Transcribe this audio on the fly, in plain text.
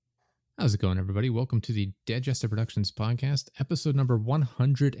How's it going, everybody? Welcome to the Digester Productions podcast, episode number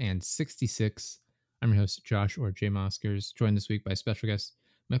 166. I'm your host, Josh or Jay Moskers, joined this week by special guest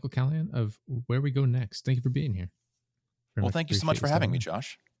Michael Callahan of Where We Go Next. Thank you for being here. Very Well, much thank you so much appreciate for you stopping having me, by.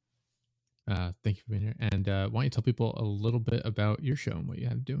 Josh. Thank you for being here. And why don't you tell people a little bit about your show and what you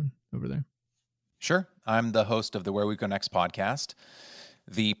have doing over there? Sure. I'm the host of the Where We Go Next podcast.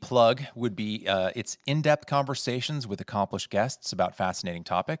 The plug would be it's in-depth conversations with accomplished guests about fascinating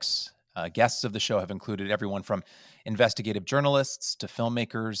topics. Guests of the show have included everyone from investigative journalists to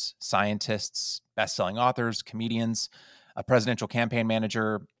filmmakers, scientists, best-selling authors, comedians, a presidential campaign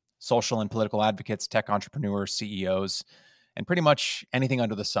manager, social and political advocates, tech entrepreneurs, CEOs, and pretty much anything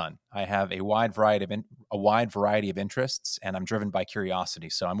under the sun. I have a wide variety of interests, and I'm driven by curiosity.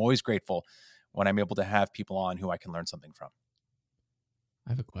 So I'm always grateful when I'm able to have people on who I can learn something from.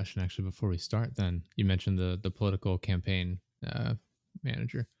 I have a question actually before we start. Then you mentioned the political campaign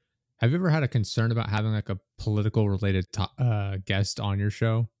manager. Have you ever had a concern about having like a political related guest on your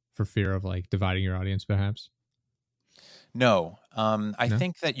show for fear of like dividing your audience, perhaps? No, I No.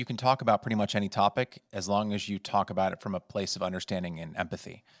 think that you can talk about pretty much any topic as long as you talk about it from a place of understanding and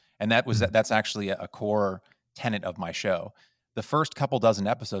empathy. And Mhm. that's actually a core tenet of my show. The first couple dozen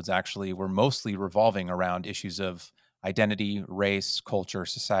episodes actually were mostly revolving around issues of identity, race, culture,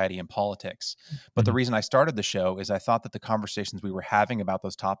 society, and politics. But the Mhm. reason I started the show is I thought that the conversations we were having about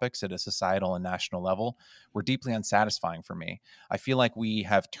those topics at a societal and national level were deeply unsatisfying for me. I feel like we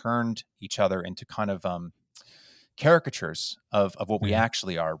have turned each other into kind of caricatures of what we Yeah.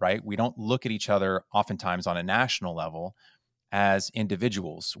 actually are, right? We don't look at each other oftentimes on a national level as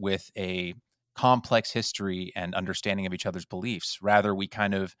individuals with a complex history and understanding of each other's beliefs. Rather, we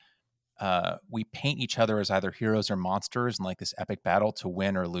kind of we paint each other as either heroes or monsters in like this epic battle to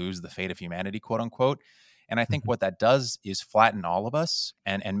win or lose the fate of humanity, quote unquote. And I think Mhm. what that does is flatten all of us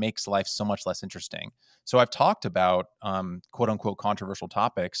and makes life so much less interesting. So I've talked about quote unquote controversial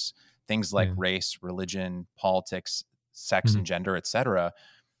topics, things like Yeah. race, religion, politics, sex Mhm. and gender, etc.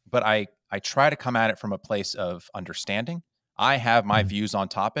 But I try to come at it from a place of understanding. I have my Mhm. views on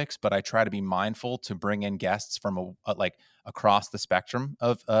topics, but I try to be mindful to bring in guests from like across the spectrum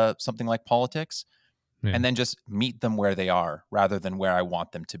of something like politics, Yeah. and then just meet them where they are rather than where I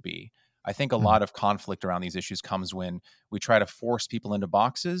want them to be. I think a Mhm. lot of conflict around these issues comes when we try to force people into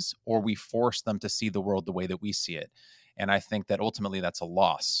boxes or we force them to see the world the way that we see it. And I think that ultimately that's a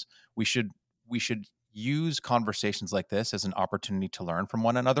loss. We should use conversations like this as an opportunity to learn from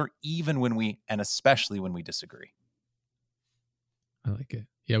one another, even when and especially when we disagree. I like it.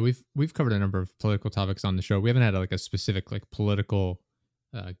 Yeah, we've covered a number of political topics on the show. We haven't had like a specific like political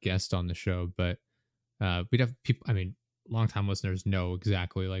guest on the show, but we'd have people. I mean, longtime listeners know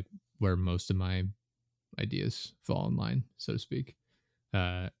exactly like where most of my ideas fall in line, so to speak.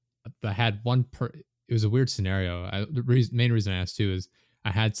 Uh, I had it was a weird scenario. Main reason I asked too is I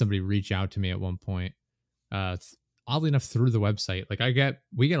had somebody reach out to me at one point. Oddly enough, through the website, like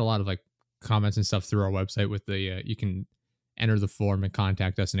we get a lot of like comments and stuff through our website with the you can enter the form and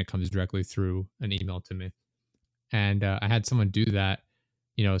contact us, and it comes directly through an email to me. And I had someone do that,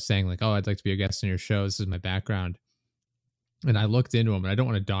 saying like, "Oh, I'd like to be a guest on your show. This is my background." And I looked into them, and I don't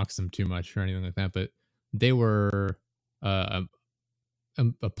want to dox them too much or anything like that, but they were uh,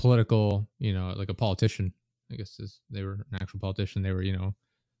 a political, like a politician. I guess they were an actual politician. They were,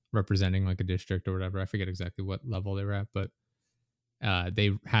 representing like a district or whatever. I forget exactly what level they were at, but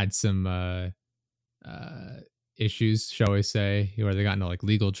they had some uh, issues, shall we say, where they got into like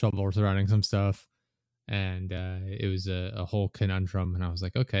legal trouble surrounding some stuff. And it was a whole conundrum. And I was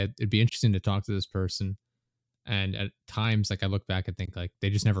like, okay, it'd be interesting to talk to this person. And at times, like I look back and think like they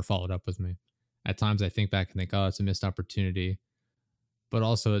just never followed up with me. At times, I think back and think, oh, it's a missed opportunity. But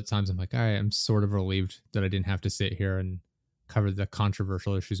also at times, I'm like, all right, I'm sort of relieved that I didn't have to sit here and cover the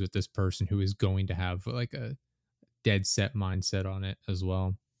controversial issues with this person who is going to have like a dead set mindset on it as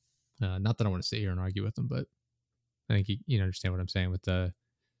well. Not that I want to sit here and argue with them, but I think you understand what I'm saying with the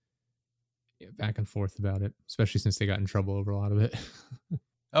back and forth about it, especially since they got in trouble over a lot of it.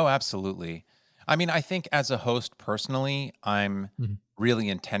 Oh, absolutely. I mean, I think as a host personally, I'm Mhm. really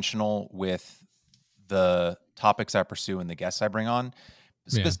intentional with the topics I pursue and the guests I bring on.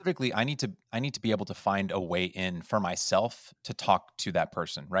 Yeah. Specifically, I need to be able to find a way in for myself to talk to that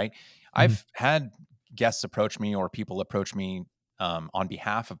person, right? Mhm. I've had guests approach me or people approach me on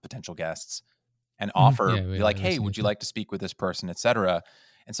behalf of potential guests and Mhm. offer Yeah. be Yeah. like, I "Hey, recently would you too. like to speak with this person, etc."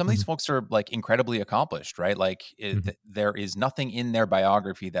 And some of these Mhm. folks are like incredibly accomplished, right? Like Mhm. there is nothing in their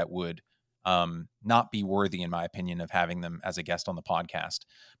biography that would not be worthy, in my opinion, of having them as a guest on the podcast.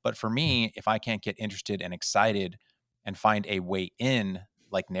 But for Yeah. me, if I can't get interested and excited and find a way in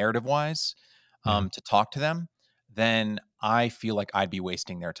like narrative wise, Yeah. to talk to them, then I feel like I'd be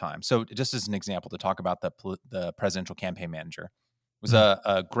wasting their time. So just as an example, to talk about the presidential campaign manager, was Mm.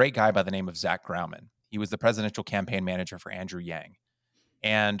 a great guy by the name of Zach Grauman. He was the presidential campaign manager for Andrew Yang.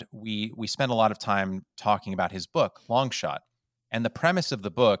 And we spent a lot of time talking about his book, Long Shot. And the premise of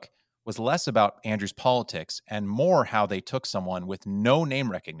the book was less about Andrew's politics and more how they took someone with no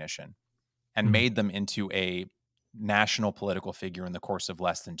name recognition and Mm. made them into a national political figure in the course of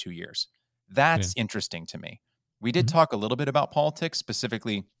less than 2 years. Yeah. That's interesting to me. We did Mhm. talk a little bit about politics,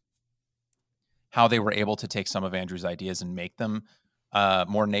 specifically how they were able to take some of Andrew's ideas and make them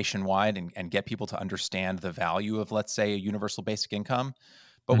more nationwide and get people to understand the value of, let's say, a universal basic income.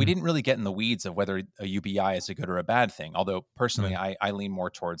 But we Mhm. didn't really get in the weeds of whether a UBI is a good or a bad thing. Although personally, Right. I lean more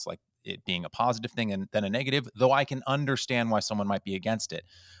towards like it being a positive thing than a negative, though I can understand why someone might be against it.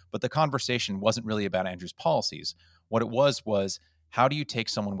 But the conversation wasn't really about Andrew's policies. What it was how do you take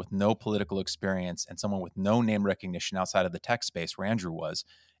someone with no political experience and someone with no name recognition outside of the tech space where Andrew was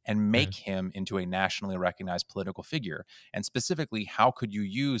and Right. make him into a nationally recognized political figure? And specifically, how could you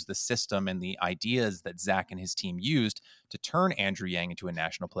use the system and the ideas that Zach and his team used to turn Andrew Yang into a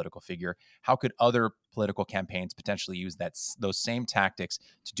national political figure? How could other political campaigns potentially use those same tactics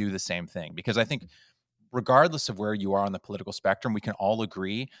to do the same thing? Because I think regardless of where you are on the political spectrum, we can all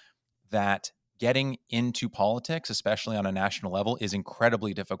agree that getting into politics, especially on a national level, is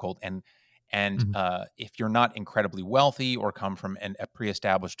incredibly difficult. And Mhm. if you're not incredibly wealthy or come from a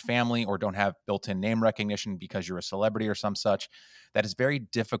pre-established family or don't have built-in name recognition because you're a celebrity or some such, that is very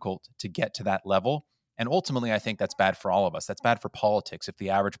difficult to get to that level. And ultimately, I think that's bad for all of us. That's bad for politics if the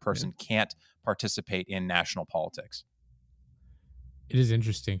average Yeah. person can't participate in national politics. It is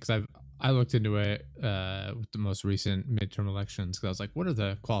interesting because I looked into it with the most recent midterm elections because I was like, what are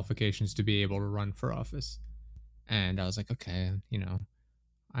the qualifications to be able to run for office? And I was like, okay,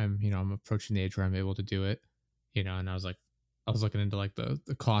 I'm approaching the age where I'm able to do it, and I was like, I was looking into like the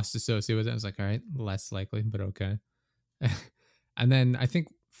cost associated with it. I was like, all right, less likely, but okay. And then I think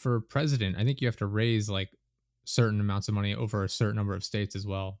for president, I think you have to raise like certain amounts of money over a certain number of states as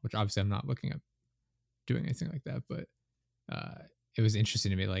well, which obviously I'm not looking at doing anything like that, but uh, it was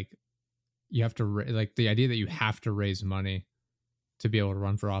interesting to me. Like you have to like the idea that you have to raise money to be able to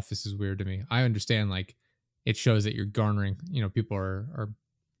run for office is weird to me. I understand like it shows that you're garnering, people are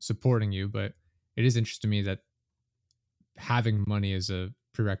supporting you, but it is interesting to me that having money is a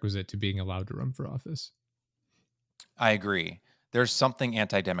prerequisite to being allowed to run for office. I agree. There's something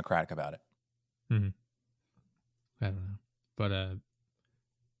anti-democratic about it. Mhm. I don't know, but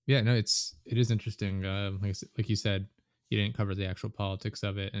yeah, no, it is interesting. Like you said, you didn't cover the actual politics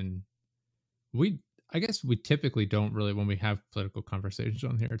of it, and we I guess we typically don't really when we have political conversations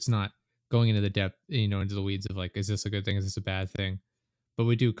on here. It's not going into the depth, into the weeds of like, is this a good thing? Is this a bad thing? But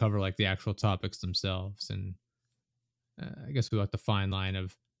we do cover like the actual topics themselves, and I guess we like the fine line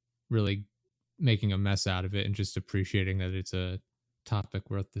of really making a mess out of it and just appreciating that it's a topic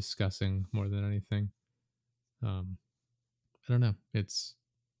worth discussing more than anything. Um, I don't know. It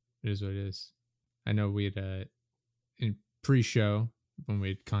is what it is. I know we had in pre-show when we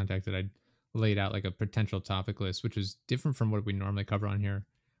had contacted, I'd laid out like a potential topic list, which is different from what we normally cover on here,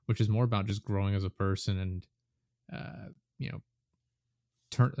 which is more about just growing as a person and uh, you know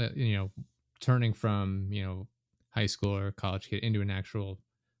turn turning from high school or college kid into an actual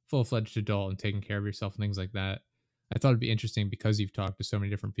full-fledged adult and taking care of yourself and things like that. I thought it'd be interesting because you've talked to so many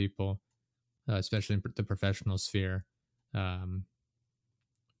different people, especially in the professional sphere. Um,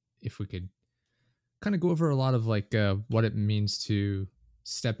 if we could kind of go over a lot of like what it means to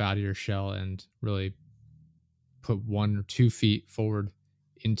step out of your shell and really put 1 or 2 feet forward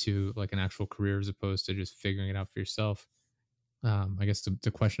into like an actual career as opposed to just figuring it out for yourself. I guess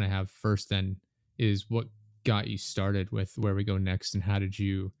the question I have first then is what got you started with where we go next, and how did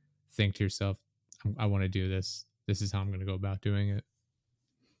you think to yourself, I want to do this. This is how I'm going to go about doing it.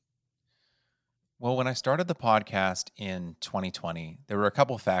 Well, when I started the podcast in 2020, there were a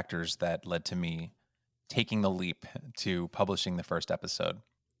couple factors that led to me taking the leap to publishing the first episode.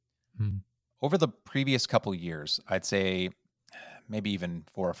 Hmm. Over the previous couple years, I'd say maybe even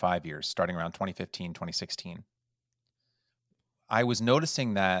 4 or 5 years, starting around 2015, 2016, I was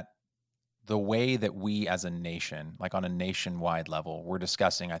noticing that the way that we as a nation, like on a nationwide level, we're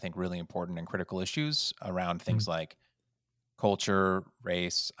discussing, I think, really important and critical issues around Hmm. things like culture,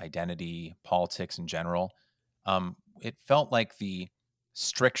 race, identity, politics in general. It felt like the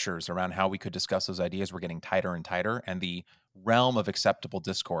strictures around how we could discuss those ideas were getting tighter and tighter, and the realm of acceptable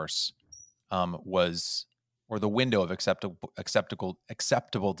discourse was, or the window of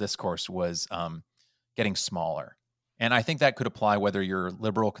acceptable discourse was getting smaller. And I think that could apply whether you're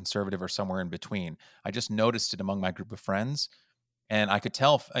liberal, conservative, or somewhere in between. I just noticed it among my group of friends, and I could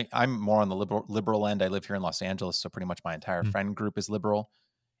tell I'm more on the liberal end. I live here in Los Angeles, so pretty much my entire Mm. friend group is liberal.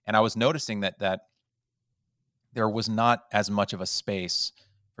 And I was noticing that there was not as much of a space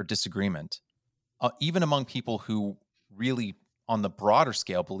for disagreement, even among people who really, on the broader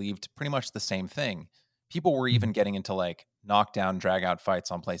scale, believed pretty much the same thing. People were even Mm. getting into like knockdown, drag out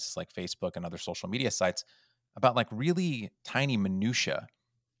fights on places like Facebook and other social media sites about like really tiny minutia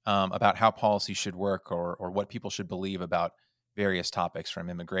about how policy should work or what people should believe about various topics from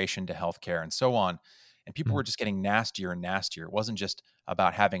immigration to healthcare and so on. And people Mm. were just getting nastier and nastier. It wasn't just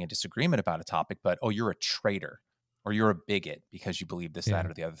about having a disagreement about a topic, but, oh, you're a traitor or you're a bigot because you believe this, that,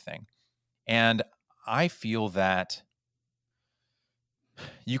 Yeah. or the other thing. And I feel that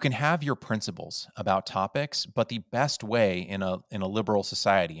you can have your principles about topics, but the best way in a liberal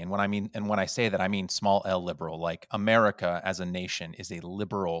society, and when I say that, I mean small L liberal, like America as a nation is a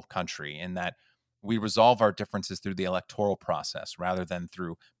liberal country in that we resolve our differences through the electoral process rather than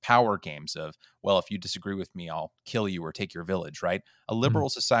through power games of, well, if you disagree with me, I'll kill you or take your village, right? A Mm. liberal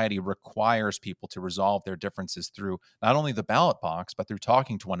society requires people to resolve their differences through not only the ballot box, but through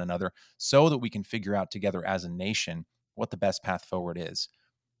talking to one another so that we can figure out together as a nation what the best path forward is.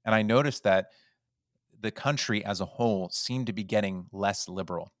 And I noticed that the country as a whole seemed to be getting less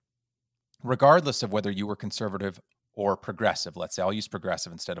liberal, regardless of whether you were conservative or progressive. Let's say I'll use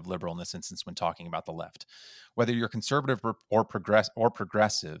progressive instead of liberal in this instance when talking about the left. Whether you're conservative or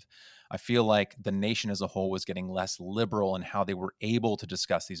progressive, I feel like the nation as a whole was getting less liberal in how they were able to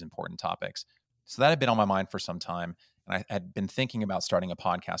discuss these important topics. So that had been on my mind for some time, and I had been thinking about starting a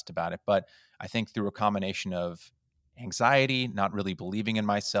podcast about it. But I think through a combination of anxiety, not really believing in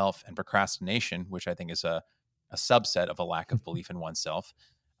myself, and procrastination, which I think is a subset of a lack of belief in oneself,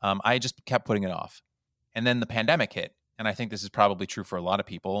 I just kept putting it off. And then the pandemic hit. And I think this is probably true for a lot of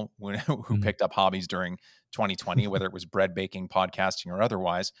people who Mm. picked up hobbies during 2020, whether it was bread baking, podcasting, or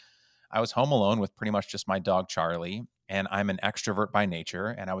otherwise. I was home alone with pretty much just my dog, Charlie. And I'm an extrovert by nature.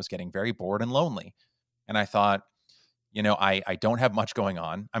 And I was getting very bored and lonely. And I thought, I don't have much going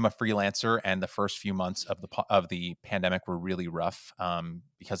on. I'm a freelancer, and the first few months of the pandemic were really rough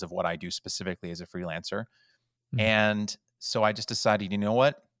because of what I do specifically as a freelancer. Mm. And so I just decided, you know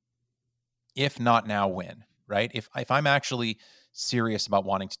what? If not now, when? Right? If I'm actually serious about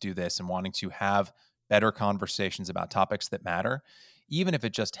wanting to do this and wanting to have better conversations about topics that matter, even if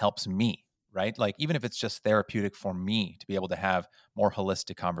it just helps me, right? Like even if it's just therapeutic for me to be able to have more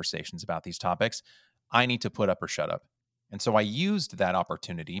holistic conversations about these topics, I need to put up or shut up. And so I used that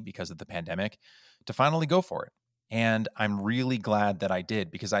opportunity because of the pandemic to finally go for it. And I'm really glad that I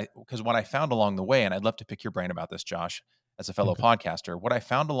did because what I found along the way, and I'd love to pick your brain about this, Josh, as a fellow Okay. podcaster, what I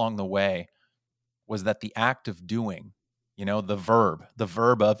found along the way was that the act of doing, the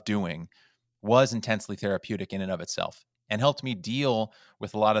verb of doing was intensely therapeutic in and of itself and helped me deal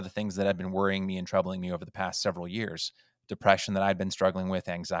with a lot of the things that had been worrying me and troubling me over the past several years. Depression that I'd been struggling with,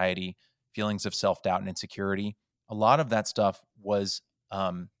 anxiety, feelings of self doubt and insecurity. A lot of that stuff was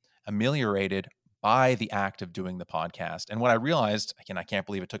ameliorated by the act of doing the podcast. And what I realized, again, I can't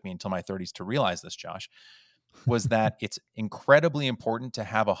believe it took me until my 30s to realize this, Josh, was that it's incredibly important to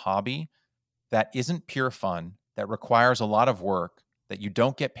have a hobby that isn't pure fun, that requires a lot of work, that you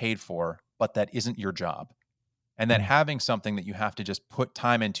don't get paid for, but that isn't your job. And that Mm. having something that you have to just put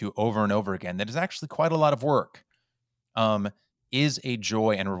time into over and over again, that is actually quite a lot of work, um, is a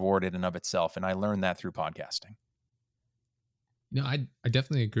joy and reward in and of itself. And I learned that through podcasting. No, I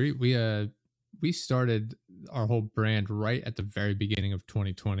definitely agree. We started our whole brand right at the very beginning of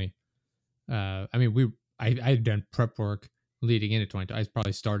 2020. I mean, I had done prep work leading into 2020. I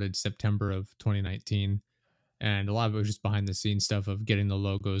probably started September of 2019, and a lot of it was just behind the scenes stuff of getting the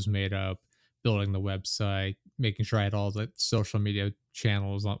logos made up, building the website, making sure I had all the social media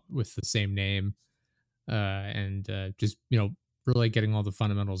channels with the same name, and just really getting all the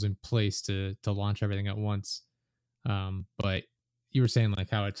fundamentals in place to launch everything at once. But you were saying like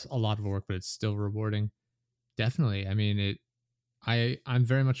how it's a lot of work, but it's still rewarding. Definitely. I mean, I'm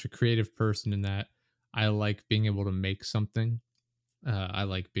very much a creative person in that I like being able to make something. I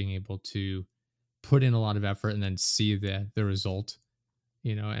like being able to put in a lot of effort and then see the result,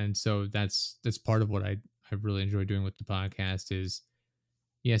 and so that's part of what I really enjoy doing with the podcast is,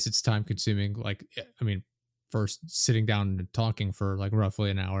 yes, it's time consuming. Like, I mean, first sitting down and talking for like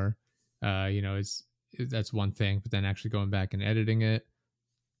roughly an hour, is that's one thing, but then actually going back and editing it,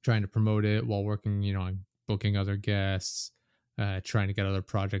 trying to promote it while working, on booking other guests, trying to get other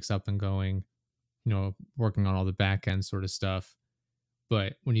projects up and going, working on all the back end sort of stuff.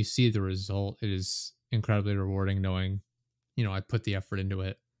 But when you see the result, incredibly rewarding knowing, I put the effort into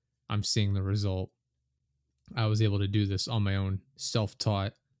it. I'm seeing the result. I was able to do this on my own,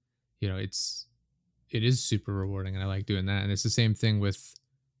 self-taught. It is super rewarding, and I like doing that. And it's the same thing with,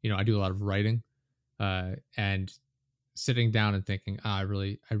 I do a lot of writing, and sitting down and thinking, I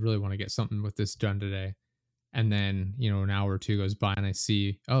really want to get something with this done today. And then, an hour or two goes by and I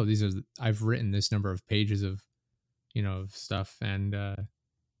see, oh, I've written this number of pages of, of stuff, and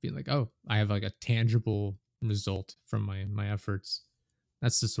being like, oh, I have like a tangible result from my efforts.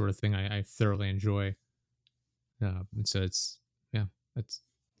 That's the sort of thing I thoroughly enjoy. And so yeah, that's,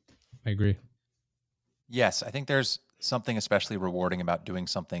 I agree. Yes, I think there's something especially rewarding about doing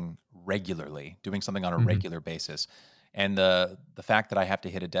something regularly, doing something on a Hmm. regular basis. And the fact that I have to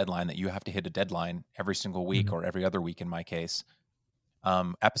hit a deadline, that you have to hit a deadline every single week Hmm. or every other week in my case,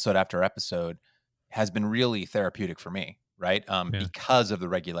 episode after episode, has been really therapeutic for me, right? Yeah. Because of the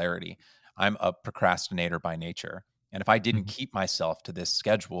regularity. I'm a procrastinator by nature. And if I didn't Hmm. keep myself to this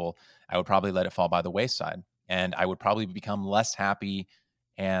schedule, I would probably let it fall by the wayside. And I would probably become less happy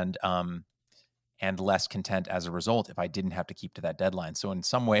and and less content as a result if I didn't have to keep to that deadline. So in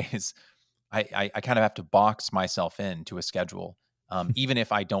some ways, I kind of have to box myself into a schedule, even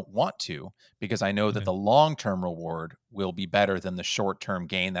if I don't want to, because I know that Yeah. the long term reward will be better than the short term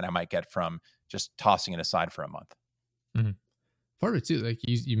gain that I might get from just tossing it aside for a month. Hmm. Part of it too, like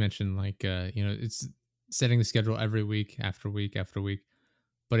you mentioned, like it's setting the schedule every week after week after week.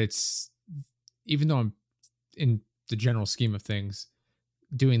 But it's, even though I'm in the general scheme of things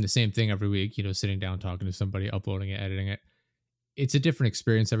doing the same thing every week, sitting down, talking to somebody, uploading it, editing it, it's a different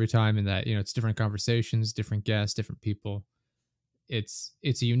experience every time, in that, it's different conversations, different guests, different people. It's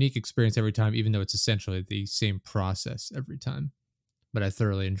a unique experience every time, even though it's essentially the same process every time. But I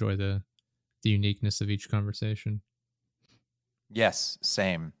thoroughly enjoy the uniqueness of each conversation. Yes,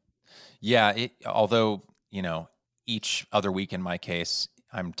 same. Yeah, although, each other week in my case,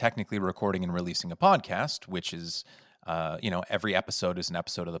 I'm technically recording and releasing a podcast, which is, every episode is an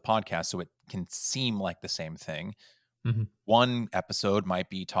episode of the podcast. So it can seem like the same thing. Hmm. One episode might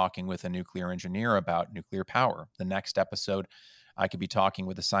be talking with a nuclear engineer about nuclear power. The next episode, I could be talking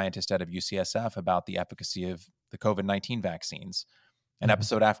with a scientist out of UCSF about the efficacy of the COVID-19 vaccines. An Hmm.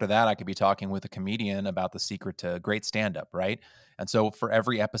 episode after that, I could be talking with a comedian about the secret to great stand up, right? And so for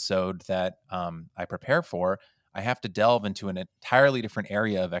every episode that I prepare for, I have to delve into an entirely different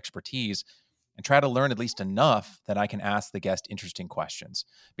area of expertise and try to learn at least enough that I can ask the guest interesting questions.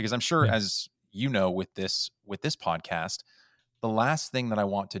 Because I'm sure, Yeah. as you know, with this podcast, the last thing that I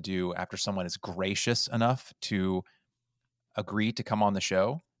want to do after someone is gracious enough to agree to come on the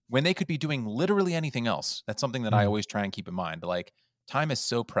show, when they could be doing literally anything else. That's something that I Hmm. always try and keep in mind. Like, time is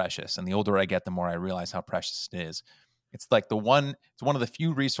so precious, and the older I get, the more I realize how precious it is. It's like it's one of the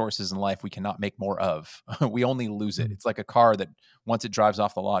few resources in life we cannot make more of. We only lose it. Hmm. It's like a car that once it drives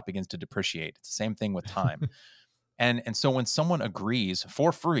off the lot begins to depreciate. It's the same thing with time. And so when someone agrees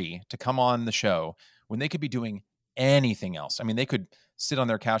for free to come on the show, when they could be doing anything else, I mean, they could sit on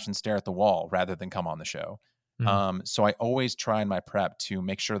their couch and stare at the wall rather than come on the show. Hmm. So I always try in my prep to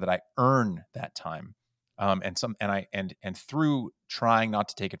make sure that I earn that time. And through trying not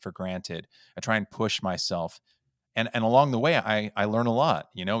to take it for granted, I try and push myself. And along the way, I learn a lot.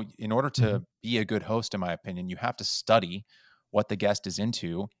 In order Hmm. to be a good host, in my opinion, you have to study what the guest is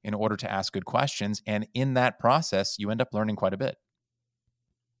into in order to ask good questions. And in that process, you end up learning quite a bit.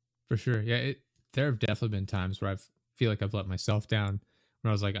 For sure. Yeah. There have definitely been times where feel like I've let myself down, where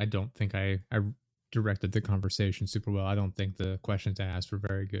I was like, I don't think I directed the conversation super well. I don't think the questions I asked were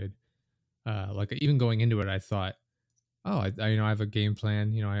very good. Like even going into it, I thought, oh, I have a game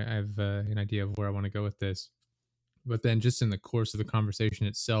plan. I have an idea of where I want to go with this. But then just in the course of the conversation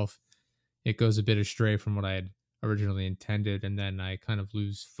itself, it goes a bit astray from what I had originally intended. And then I kind of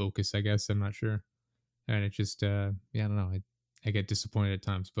lose focus, I guess. I'm not sure. And it just, yeah, I don't know. I get disappointed at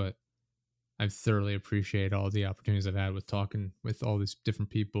times, but I've thoroughly appreciated all the opportunities I've had with talking with all these different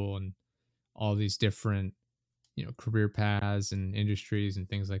people and all these different, career paths and industries and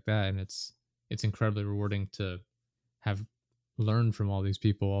things like that. And it's incredibly rewarding to have learned from all these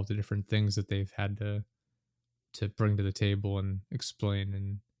people, all the different things that they've had to bring to the table and explain,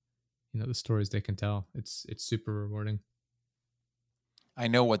 and the stories they can tell. It's super rewarding. I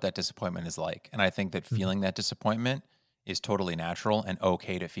know what that disappointment is like. And I think that Mhm. feeling that disappointment is totally natural and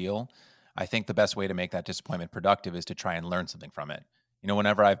okay to feel. I think the best way to make that disappointment productive is to try and learn something from it.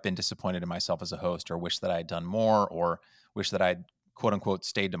 Whenever I've been disappointed in myself as a host, or wish that I had done more, or wish that I'd quote unquote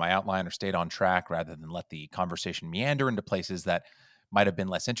stayed to my outline or stayed on track rather than let the conversation meander into places that might have been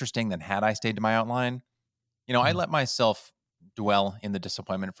less interesting than had I stayed to my outline, I Mhm. let myself dwell in the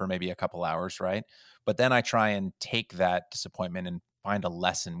disappointment for maybe a couple hours, right? But then I try and take that disappointment and find a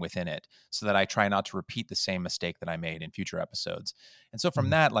lesson within it so that I try not to repeat the same mistake that I made in future episodes. And so from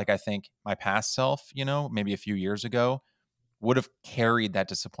Mhm. that, like I think my past self, maybe a few years ago would have carried that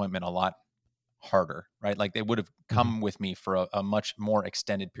disappointment a lot harder, right? Like they would have Mhm. come with me for a much more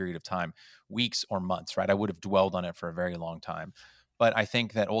extended period of time, weeks or months, right? I would have dwelled on it for a very long time. But I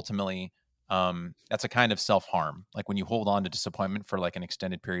think that ultimately, that's a kind of self harm. Like when you hold on to disappointment for like an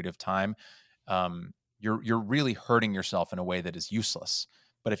extended period of time, you're really hurting yourself in a way that is useless.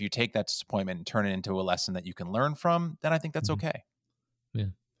 But if you take that disappointment and turn it into a lesson that you can learn from, then I think that's Mhm. okay. Yeah.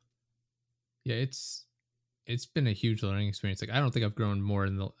 Yeah, it's been a huge learning experience. Like I don't think I've grown more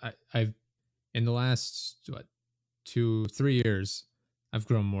I've in the last what 2 3 years. I've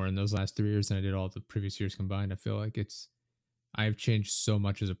grown more in those last 3 years than I did all the previous years combined. I feel like I've changed so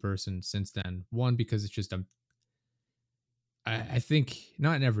much as a person since then. One, because it's just I think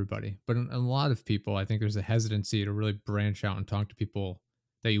not in everybody, but in a lot of people, I think there's a hesitancy to really branch out and talk to people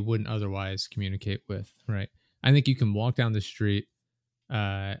that you wouldn't otherwise communicate with, right? I think you can walk down the street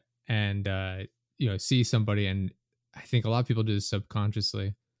uh, and see somebody, and I think a lot of people do this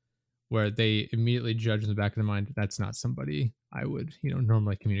subconsciously, where they immediately judge in the back of their mind that's not somebody I would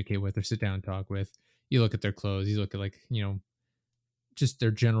normally communicate with or sit down and talk with. You look at their clothes, you look at just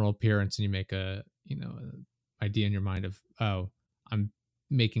their general appearance, and you make a idea in your mind of, oh, I'm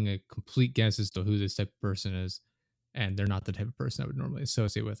making a complete guess as to who this type of person is, and they're not the type of person I would normally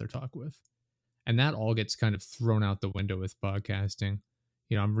associate with or talk with. And that all gets kind of thrown out the window with podcasting.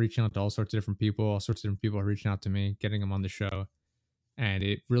 I'm reaching out to all sorts of different people are reaching out to me, getting them on the show, and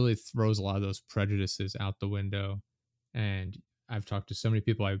it really throws a lot of those prejudices out the window. And I've talked to so many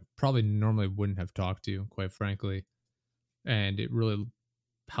people I probably normally wouldn't have talked to, quite frankly, and it really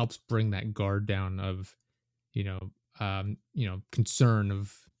helps bring that guard down of you know concern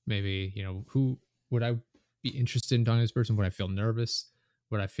of maybe who would I be interested in talking to this person, would I feel nervous,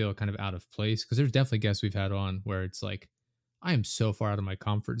 would I feel kind of out of place, because there's definitely guests we've had on where it's like I am so far out of my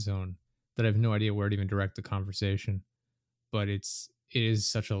comfort zone that I have no idea where to even direct the conversation, but it is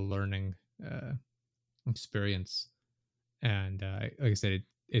such a learning uh experience. And like I said,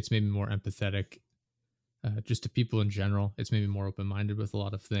 it's made me more empathetic, just to people in general. It's made me more open minded with a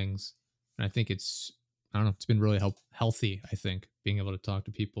lot of things, and I think I don't know, it's been really healthy. I think being able to talk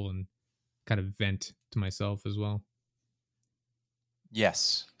to people and kind of vent to myself as well.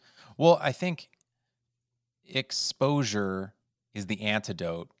 Yes. Well, I think exposure is the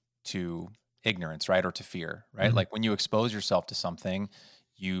antidote to ignorance, right? Or to fear, right? Hmm. Like when you expose yourself to something,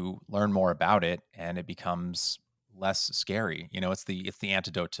 you learn more about it and it becomes less scary. It's the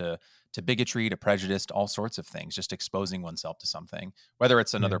antidote to bigotry, to prejudice, to all sorts of things, just exposing oneself to something, whether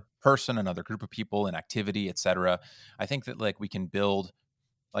it's Yeah. another person, another group of people, an activity, etc. I think that like we can build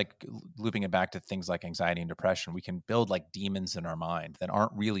like looping it back to things like anxiety and depression, we can build like demons in our mind that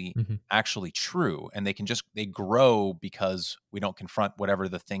aren't really Hmm. actually true, and they grow because we don't confront whatever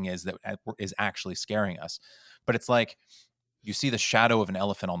the thing is that is actually scaring us. But it's like you see the shadow of an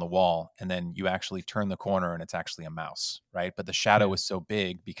elephant on the wall, and then you actually turn the corner and it's actually a mouse, right? But the shadow Yeah. is so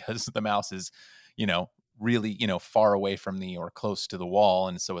big because the mouse is, you know, really, far away from the or close to the wall,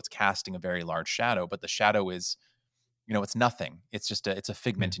 and so it's casting a very large shadow. But the shadow is, it's nothing. It's a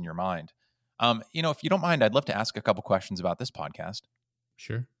Yeah. figment in your mind. If you don't mind, I'd love to ask a couple questions about this podcast.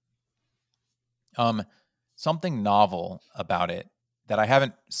 Sure. Um, Something novel about it that I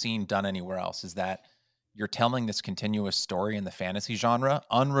haven't seen done anywhere else is that you're telling this continuous story in the fantasy genre,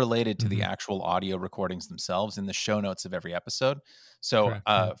 unrelated to the Hmm. actual audio recordings themselves, in the show notes of every episode. So, Correct.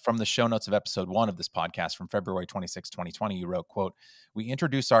 Yeah. from the show notes of episode 1 of this podcast from February 26, 2020, you wrote, quote, "We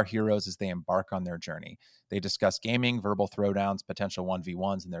introduce our heroes as they embark on their journey. They discuss gaming, verbal throwdowns, potential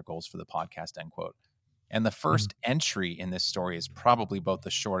 1v1s, and their goals for the podcast," end quote. And the Hmm. first entry in this story is probably both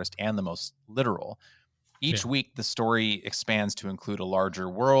the shortest and the most literal. Each Yeah. week, the story expands to include a larger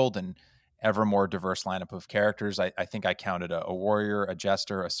world and ever more diverse lineup of characters. I think I counted a warrior, a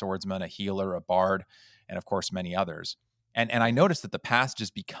jester, a swordsman, a healer, a bard, and of course, many others. And I noticed that the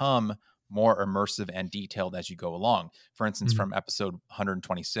passages become more immersive and detailed as you go along. For instance, Hmm. from episode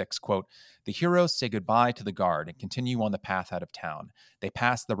 126, quote, "The heroes say goodbye to the guard and continue on the path out of town. They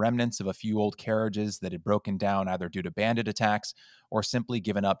pass the remnants of a few old carriages that had broken down either due to bandit attacks or simply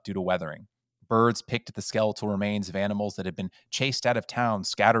given up due to weathering. Birds picked at the skeletal remains of animals that had been chased out of town,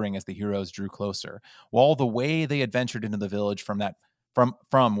 scattering as the heroes drew closer. While the way they adventured into the village from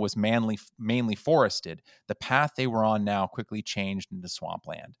was mainly forested, the path they were on now quickly changed into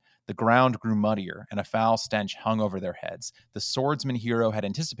swampland. The ground grew muddier, and a foul stench hung over their heads. The swordsman hero had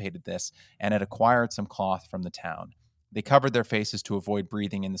anticipated this and had acquired some cloth from the town. They covered their faces to avoid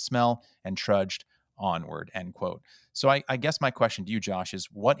breathing in the smell and trudged onward, end quote. So I guess my question to you, Josh, is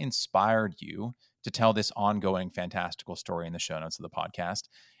what inspired you to tell this ongoing fantastical story in the show notes of the podcast?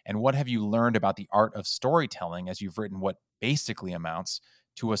 And what have you learned about the art of storytelling as you've written what basically amounts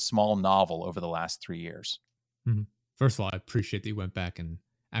to a small novel over the last 3 years? Mhm. First of all, I appreciate that you went back and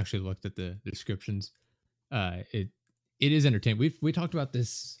actually looked at the descriptions. It is entertaining. We talked about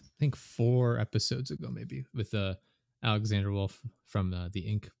this, I think, 4 episodes ago, maybe, with Alexander Wolf from the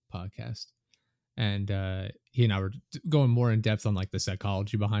Inc. podcast, and he and I were going more in depth on like the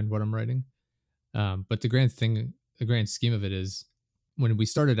psychology behind what I'm writing. But the grand scheme of it is, when we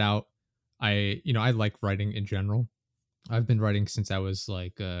started out, I like writing in general. I've been writing since I was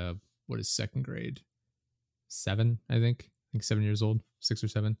like what is second grade, 7, I think 7 years old, 6 or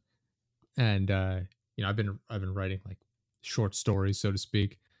 7, and I've been writing like short stories, so to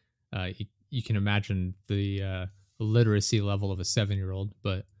speak. You can imagine the literacy level of a 7-year-old,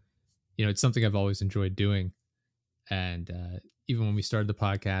 but it's something I've always enjoyed doing. And even when we started the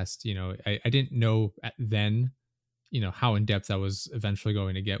podcast, I didn't know then, how in depth I was eventually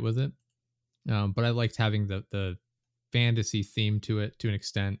going to get with it. But I liked having the fantasy theme to it to an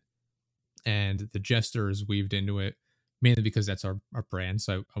extent, and the jester is weaved into it mainly because that's our brand.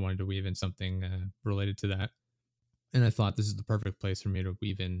 So I wanted to weave in something related to that. And I thought this is the perfect place for me to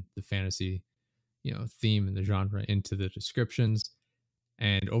weave in the fantasy, theme and the genre into the descriptions.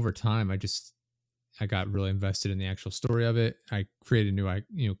 And over time, I got really invested in the actual story of it. I created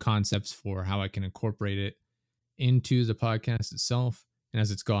new concepts for how I can incorporate it into the podcast itself. And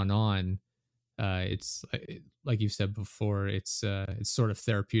as it's gone on, it's like you've said before, it's sort of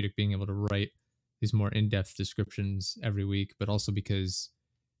therapeutic being able to write these more in-depth descriptions every week, but also because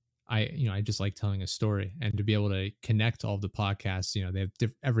I just like telling a story, and to be able to connect all of the podcasts. They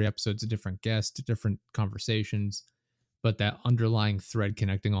have every episode's a different guest, different conversations, but that underlying thread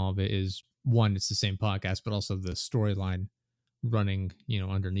connecting all of it is, one, it's the same podcast, but also the storyline running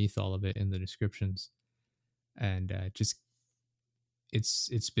underneath all of it in the descriptions. And just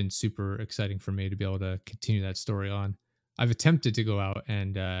it's been super exciting for me to be able to continue that story on. I've attempted to go out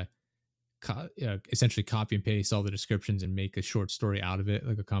and essentially copy and paste all the descriptions and make a short story out of it,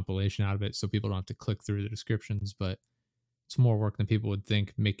 like a compilation out of it, so people don't have to click through the descriptions. But it's more work than people would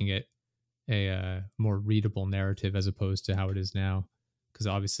think, making it a more readable narrative as opposed to how it is now. Because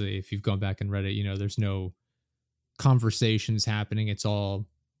obviously, if you've gone back and read it, there's no conversations happening. It's all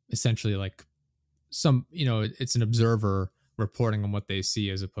essentially like it's an observer reporting on what they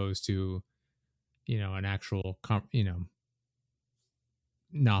see, as opposed to an actual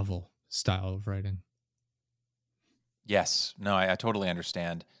novel style of writing. Yes. No, I totally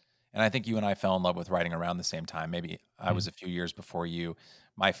understand. And I think you and I fell in love with writing around the same time. Maybe I was a few years before you.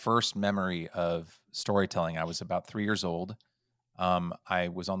 My first memory of storytelling, I was about 3 years old. I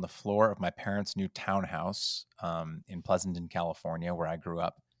was on the floor of my parents' new townhouse in Pleasanton, California, where I grew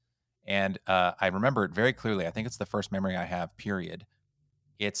up. And I remember it very clearly. I think it's the first memory I have, period.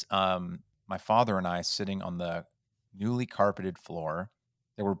 It's my father and I sitting on the newly carpeted floor.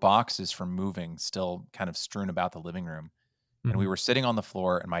 There were boxes from moving still kind of strewn about the living room. And we Mhm. were sitting on the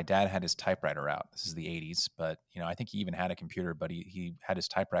floor, and my dad had his typewriter out. This is the 80s, but I think he even had a computer, but he had his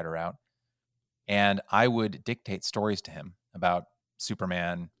typewriter out. And I would dictate stories to him about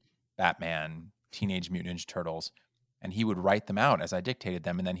Superman, Batman, Teenage Mutant Ninja Turtles, and he would write them out as I dictated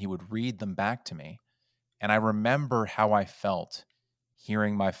them, and then he would read them back to me. And I remember how I felt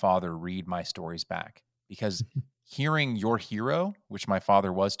hearing my father read my stories back, because hearing your hero, which my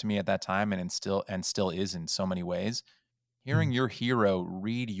father was to me at that time and still is in so many ways, hearing Mhm. your hero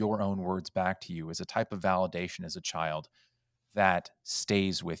read your own words back to you is a type of validation as a child that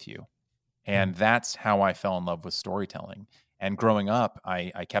stays with you. And Mhm. that's how I fell in love with storytelling. And growing up,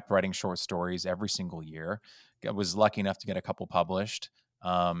 I kept writing short stories every single year. I was lucky enough to get a couple published.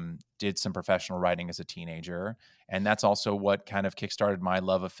 Did some professional writing as a teenager. And that's also what kind of kickstarted my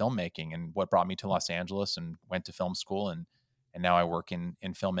love of filmmaking and what brought me to Los Angeles and went to film school. And now I work in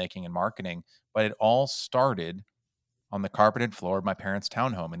filmmaking and marketing. But it all started on the carpeted floor of my parents'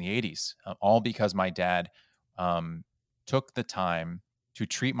 townhome in the 80s, all because my dad um, took the time to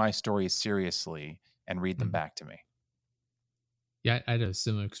treat my stories seriously and read them Mhm. back to me. Yeah, I had a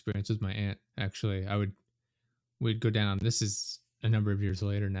similar experience with my aunt. Actually, we'd go down. This is a number of years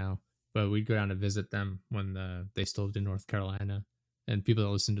later now, but we'd go down to visit them when they still lived in North Carolina. And people that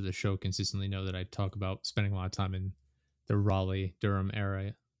listen to the show consistently know that I talk about spending a lot of time in the Raleigh Durham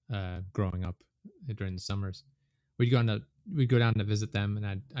area, growing up during the summers. We'd go on to we'd go down to visit them,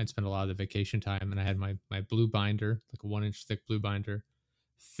 and I'd spend a lot of the vacation time. And I had my blue binder, like a 1 inch thick blue binder,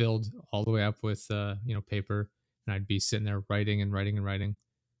 filled all the way up with paper, and I'd be sitting there writing and writing and writing.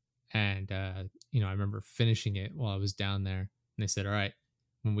 And I remember finishing it while I was down there, and they said, "All right,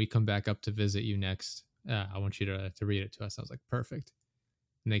 when we come back up to visit you next, I want you to read it to us." I was like, "Perfect."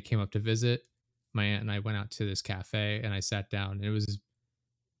 And they came up to visit. My aunt and I went out to this cafe, and I sat down. And it was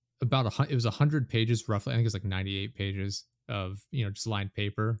it was 100 pages roughly. I think it was like 98 pages of just lined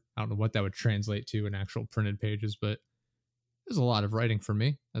paper. I don't know what that would translate to in actual printed pages, but it was a lot of writing for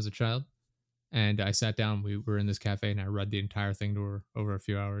me as a child. And I sat down. We were in this cafe, and I read the entire thing to her over a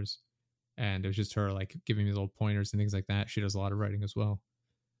few hours. And it was just her like giving me little pointers and things like that. She does a lot of writing as well,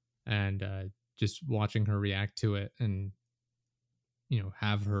 and just watching her react to it and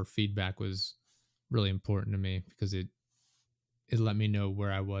have her feedback was really important to me because it let me know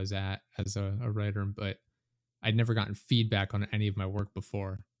where I was at as a writer. But I'd never gotten feedback on any of my work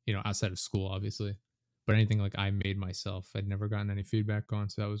before, outside of school, obviously. But anything like I made myself, I'd never gotten any feedback on.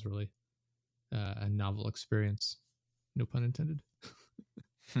 So that was really a novel experience. No pun intended.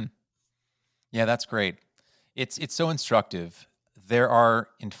 Yeah, that's great. It's so instructive. There are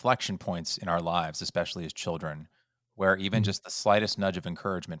inflection points in our lives, especially as children, where even just the slightest nudge of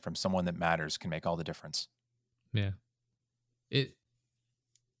encouragement from someone that matters can make all the difference. Yeah.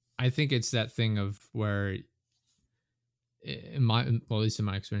 I think it's that thing of where at least in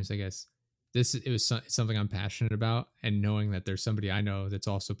my experience, I guess it's something I'm passionate about, and knowing that there's somebody I know that's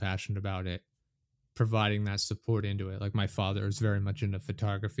also passionate about it, providing that support into it. Like my father is very much into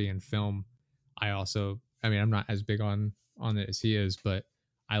photography and film. I'm not as big on it as he is, but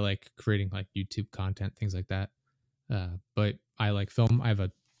I like creating like YouTube content, things like that. But I like film. I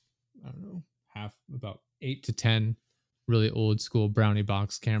don't know, about 8 to 10 really old school brownie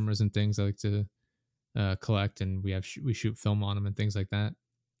box cameras and things I like to collect, and we shoot film on them and things like that.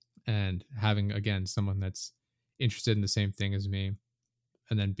 And having again someone that's interested in the same thing as me,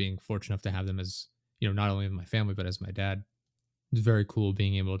 and then being fortunate enough to have them as not only in my family but as my dad, it's very cool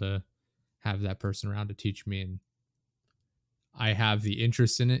being able to have that person around to teach me. And I have the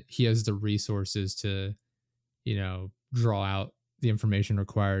interest in it. He has the resources to draw out the information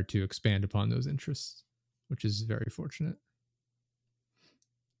required to expand upon those interests, which is very fortunate.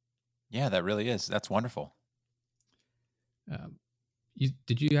 Yeah, that really is. That's wonderful.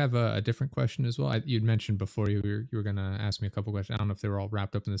 Did you have a different question as well? You'd mentioned before you were going to ask me a couple questions. I don't know if they were all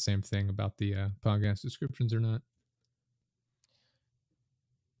wrapped up in the same thing about the podcast descriptions or not.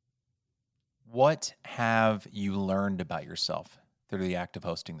 What have you learned about yourself through the act of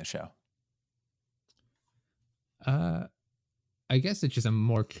hosting the show? I guess it's just I'm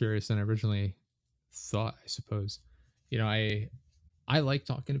more curious than I originally thought, I suppose. I like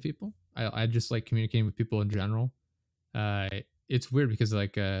talking to people. I just like communicating with people in general. It's weird because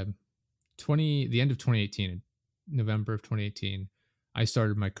like the end of 2018, November of 2018, I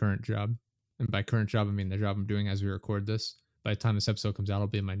started my current job. And by current job, I mean the job I'm doing as we record this. By the time this episode comes out, I'll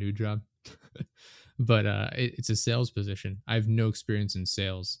be in my new job. But it's a sales position. I have no experience in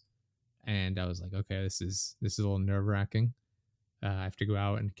sales. And I was like, okay, this is a little nerve wracking. I have to go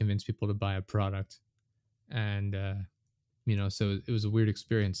out and convince people to buy a product. And, so it was a weird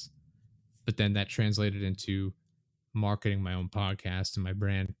experience. But then that translated into marketing my own podcast and my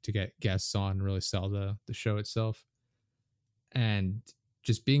brand to get guests on and really sell the show itself. And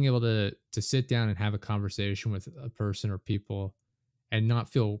just being able to sit down and have a conversation with a person or people and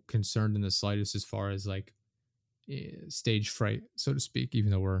not feel concerned in the slightest as far as like stage fright, so to speak, even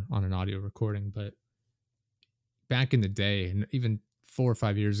though we're on an audio recording. But back in the day, and even 4 or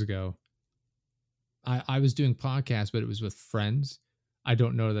 5 years ago, I was doing podcasts, but it was with friends. I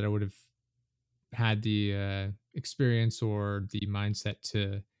don't know that I would have had the experience or the mindset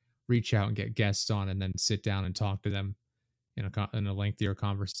to reach out and get guests on and then sit down and talk to them in a lengthier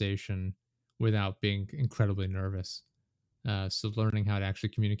conversation without being incredibly nervous. So learning how to actually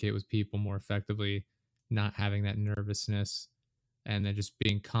communicate with people more effectively, not having that nervousness, and then just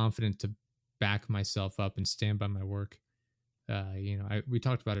being confident to back myself up and stand by my work. We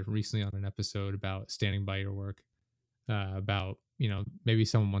talked about it recently on an episode about standing by your work, about, maybe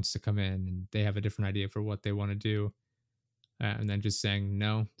someone wants to come in and they have a different idea for what they want to do. And then just saying,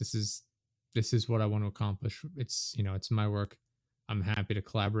 no, this is what I want to accomplish. It's my work. I'm happy to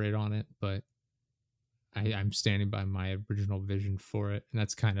collaborate on it, but I'm standing by my original vision for it. And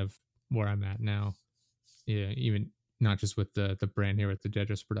that's kind of where I'm at now. Yeah. Even not just with the brand here at the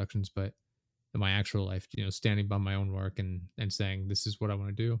Dedris Productions, but in my actual life, standing by my own work and saying, this is what I want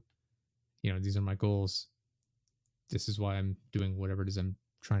to do. These are my goals. This is why I'm doing whatever it is I'm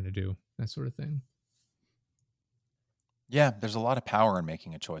trying to do, that sort of thing. Yeah, there's a lot of power in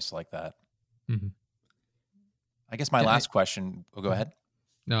making a choice like that. Mm-hmm. I guess my last question. Oh, go ahead.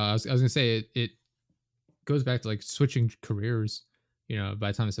 No, I was going to say it goes back to like switching careers. You know,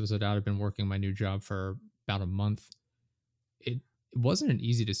 by the time this episode out, I've been working my new job for about a month. It wasn't an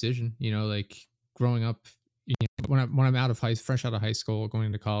easy decision, you know, like growing up, you know, when I'm fresh out of high school, going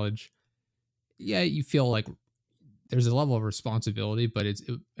into college, yeah, you feel like there's a level of responsibility, but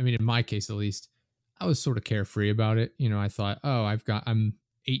I mean, in my case at least, I was sort of carefree about it. You know, I thought, oh, I'm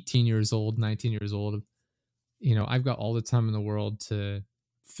 18 years old, 19 years old. You know, I've got all the time in the world to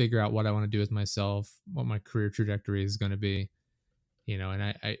figure out what I want to do with myself, what my career trajectory is going to be. You know,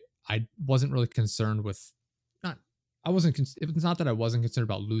 and I wasn't really concerned with not I wasn't it's not that I wasn't concerned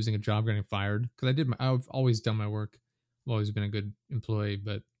about losing a job, getting fired, because I've always done my work. I've always been a good employee,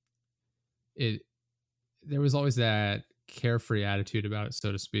 but it there was always that carefree attitude about it,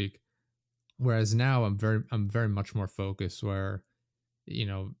 so to speak. Whereas now I'm very much more focused, where, you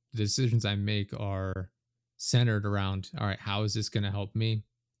know, the decisions I make are centered around, all right, how is this going to help me?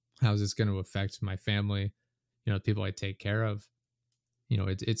 How is this going to affect my family? You know, the people I take care of. You know,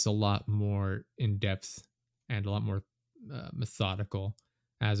 it's a lot more in depth and a lot more methodical,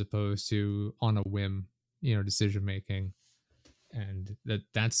 as opposed to on a whim, you know, decision making. And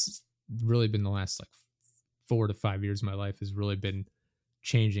that's really been the last like 4 to 5 years of my life, has really been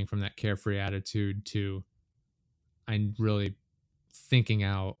changing from that carefree attitude to I'm really thinking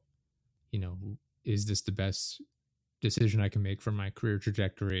out, you know, is this the best decision I can make for my career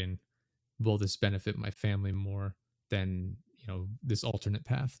trajectory, and will this benefit my family more than, you know, this alternate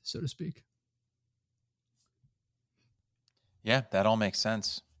path, so to speak. Yeah, that all makes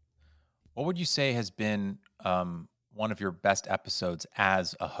sense. What would you say has been one of your best episodes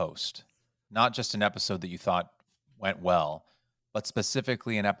as a host? Not just an episode that you thought went well, but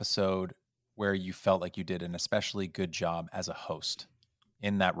specifically an episode where you felt like you did an especially good job as a host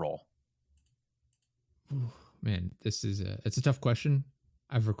in that role. Ooh, man, it's a tough question.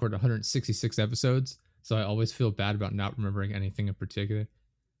 I've recorded 166 episodes, so I always feel bad about not remembering anything in particular.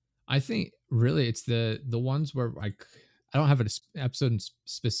 I think really it's the ones where I don't have an episode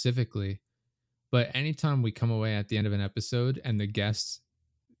specifically, but anytime we come away at the end of an episode and the guests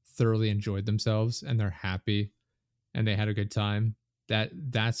thoroughly enjoyed themselves and they're happy and they had a good time,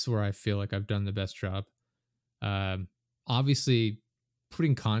 that's where I feel like I've done the best job. Obviously,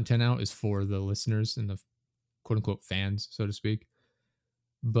 putting content out is for the listeners and the quote unquote fans, so to speak.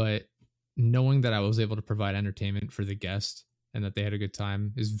 But knowing that I was able to provide entertainment for the guest and that they had a good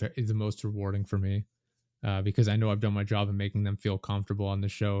time is the most rewarding for me, because I know I've done my job in making them feel comfortable on the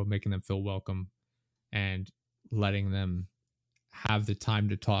show, making them feel welcome, and letting them have the time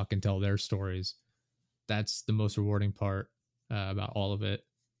to talk and tell their stories. That's the most rewarding part about all of it.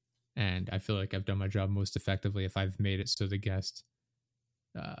 And I feel like I've done my job most effectively if I've made it so the guest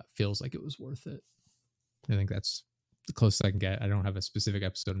feels like it was worth it. I think that's the closest I can get. I don't have a specific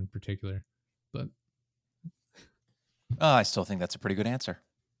episode in particular, but I still think that's a pretty good answer.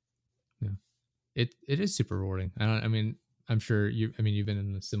 yeah, it is super rewarding. I mean, I'm sure you've been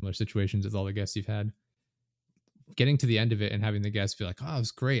in similar situations with all the guests you've had. Getting to the end of it and having the guests be like, "Oh, it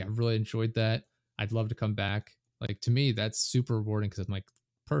was great. I really enjoyed that. I'd love to come back." Like, to me, that's super rewarding, because I'm like,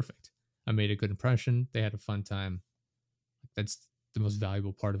 perfect. I made a good impression. They had a fun time. That's the most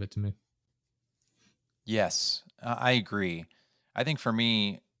valuable part of it to me. Yes, I agree. I think for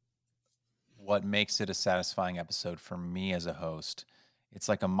me, what makes it a satisfying episode for me as a host, it's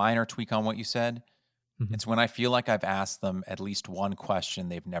like a minor tweak on what you said. Mm-hmm. It's when I feel like I've asked them at least one question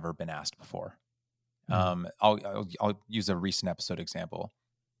they've never been asked before. I'll use a recent episode example.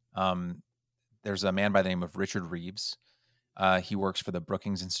 There's a man by the name of Richard Reeves. He works for the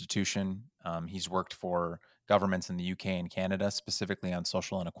Brookings Institution. He's worked for governments in the UK and Canada, specifically on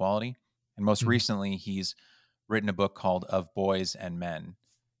social inequality. And most recently, he's written a book called Of Boys and Men,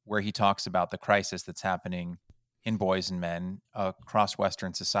 where he talks about the crisis that's happening in boys and men across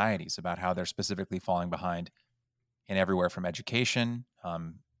Western societies, about how they're specifically falling behind in everywhere from education,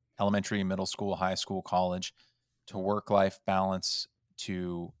 elementary, middle school, high school, college, to work-life balance,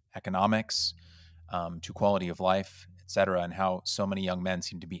 to economics, to quality of life, et cetera, and how so many young men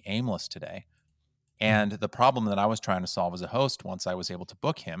seem to be aimless today. And the problem that I was trying to solve as a host, once I was able to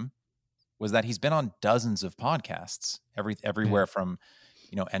book him, was that he's been on dozens of podcasts, everywhere from,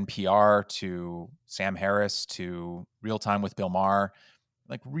 NPR to Sam Harris to Real Time with Bill Maher,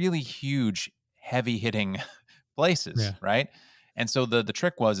 like really huge, heavy hitting places, right? And so the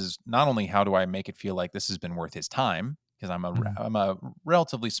trick is not only how do I make it feel like this has been worth his time, because I'm a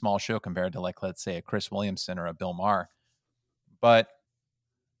relatively small show compared to, like, let's say a Chris Williamson or a Bill Maher, but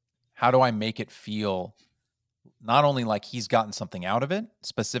how do I make it feel not only like he's gotten something out of it,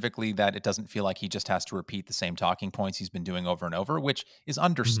 specifically that it doesn't feel like he just has to repeat the same talking points he's been doing over and over, which is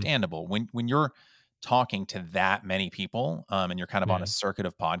understandable. When you're talking to that many people, and you're kind of on a Yeah. circuit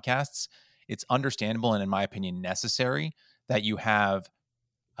of podcasts, it's understandable and, in my opinion, necessary that you have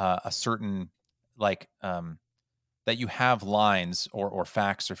a certain like that you have lines or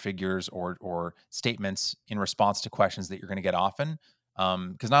facts or figures or statements in response to questions that you're going to get often.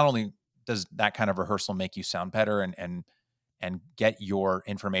 Because not only does that kind of rehearsal make you sound better and get your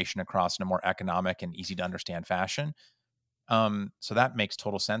information across in a more economic and easy to understand fashion. So that makes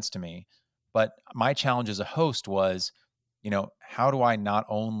total sense to me. But my challenge as a host was, how do I not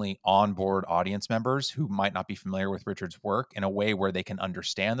only onboard audience members who might not be familiar with Richard's work in a way where they can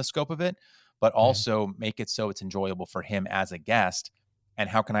understand the scope of it, but Yeah. also make it so it's enjoyable for him as a guest? And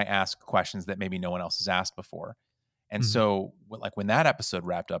how can I ask questions that maybe no one else has asked before? And Mhm. so, like when that episode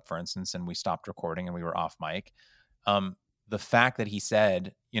wrapped up, for instance, and we stopped recording and we were off mic, um, the fact that he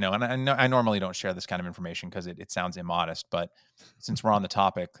said, and I normally don't share this kind of information because it sounds immodest, but since we're on the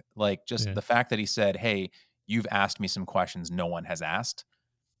topic, like just Yeah. the fact that he said, "Hey, you've asked me some questions no one has asked,"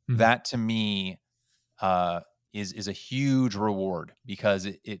 Mhm. that to me uh, is a huge reward because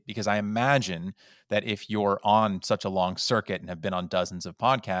because I imagine that if you're on such a long circuit and have been on dozens of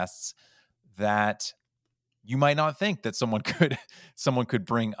podcasts, that you might not think that someone could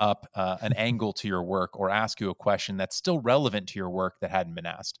bring up an angle to your work or ask you a question that's still relevant to your work that hadn't been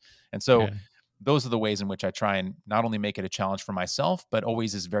asked. And so Yeah. those are the ways in which I try and not only make it a challenge for myself, but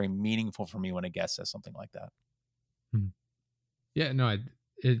always is very meaningful for me when a guest says something like that. Mhm. Yeah, no,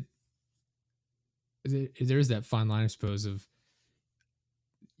 it, there's that fine line, I suppose, of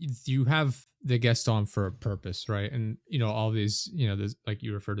you have the guest on for a purpose, right? And all these, this, like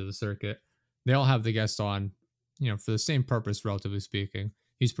you refer to the circuit, they all have the guest on, for the same purpose, relatively speaking.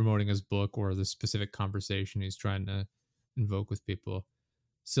 He's promoting his book or the specific conversation he's trying to invoke with people.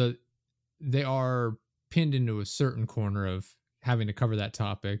 So they are pinned into a certain corner of having to cover that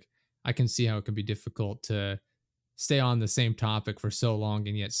topic. I can see how it can be difficult to stay on the same topic for so long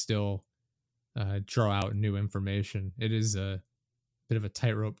and yet still draw out new information. It is a bit of a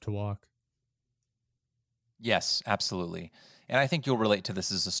tightrope to walk. Yes, absolutely. And I think you'll relate to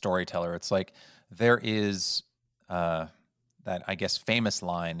this as a storyteller. It's like there is uh, that, I guess, famous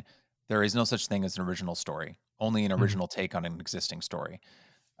line: there is no such thing as an original story, only an Mhm. original take on an existing story.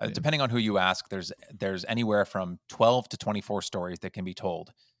 Yeah. Depending on who you ask, there's anywhere from 12 to 24 stories that can be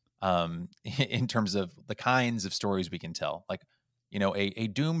told, in terms of the kinds of stories we can tell. Like, a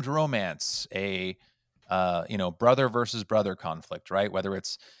doomed romance, a brother versus brother conflict, right? Whether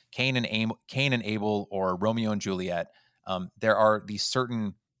it's Cain and Abel, or Romeo and Juliet, there are these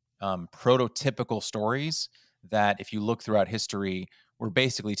certain prototypical stories that, if you look throughout history, we're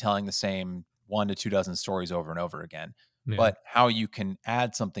basically telling the same 1 to 2 dozen stories over and over again. Yeah. But how you can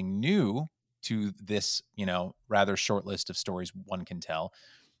add something new to this, rather short list of stories one can tell,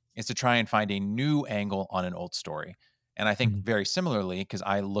 is to try and find a new angle on an old story. And I think Mhm. very similarly, because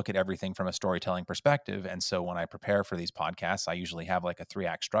I look at everything from a storytelling perspective. And so when I prepare for these podcasts, I usually have like a 3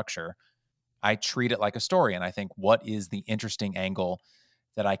 act structure. I treat it like a story. And I think, what is the interesting angle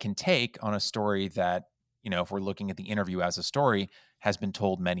that I can take on a story that, if we're looking at the interview as a story, has been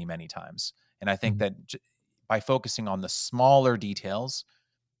told many, many times. And I think Mhm. that by focusing on the smaller details,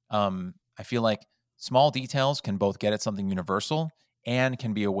 I feel like small details can both get at something universal and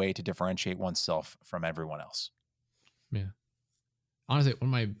can be a way to differentiate oneself from everyone else. Yeah. Honestly,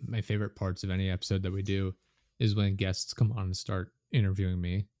 one of my favorite parts of any episode that we do is when guests come on and start interviewing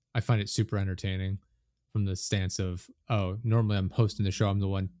me. I find it super entertaining from the stance of, oh, normally I'm hosting the show. I'm the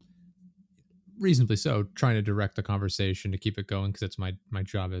one, reasonably so, trying to direct the conversation to keep it going because it's my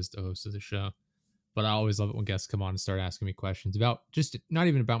job as the host of the show. But I always love it when guests come on and start asking me questions about, just not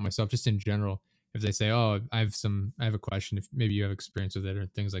even about myself, just in general. If they say, "Oh, I have a question. If maybe you have experience with it or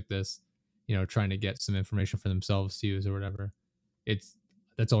things like this," trying to get some information for themselves to use or whatever. It's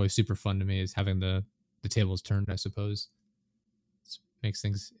That's always super fun to me, is having the tables turned, I suppose. It makes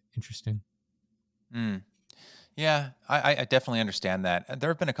things interesting. Mm. Yeah, I definitely understand that. There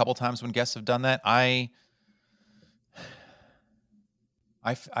have been a couple times when guests have done that. I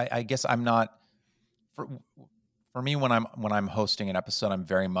guess I'm not, for for me, when I'm hosting an episode, I'm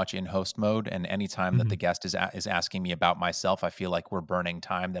very much in host mode, and anytime that the Hmm. guest is asking me about myself, I feel like we're burning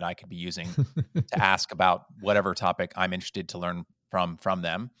time that I could be using to ask about whatever topic I'm interested to learn from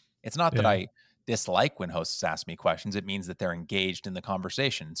them. It's not that Yeah. I dislike when hosts ask me questions. It means that they're engaged in the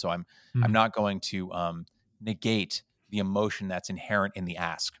conversation. So I'm Mhm. not going to negate the emotion that's inherent in the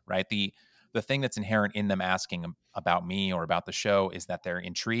ask, right? The thing that's inherent in them asking about me or about the show is that they're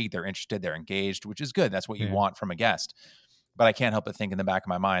intrigued, they're interested, they're engaged, which is good. That's what you Yeah. want from a guest. But I can't help but think in the back of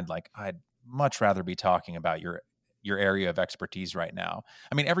my mind, like, I'd much rather be talking about your area of expertise right now.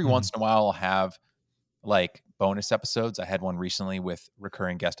 I mean, every Mhm. once in a while I'll have like bonus episodes. I had one recently with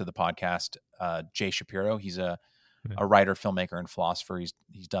recurring guest of the podcast, Jay Shapiro. He's a writer, filmmaker, and philosopher.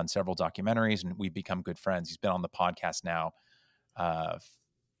 He's done several documentaries, and we've become good friends. He's been on the podcast now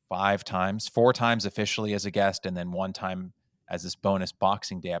 4 times officially as a guest, and then one time as this bonus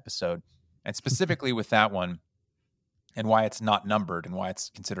Boxing Day episode. And specifically with that one, and why it's not numbered and why it's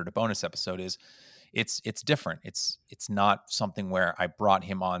considered a bonus episode is it's different. It's not something where I brought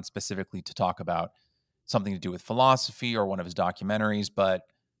him on specifically to talk about something to do with philosophy or one of his documentaries, but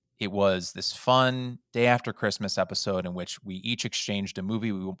it was this fun day after Christmas episode in which we each exchanged a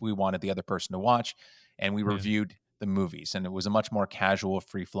movie we wanted the other person to watch, and we reviewed the movies. And it was a much more casual,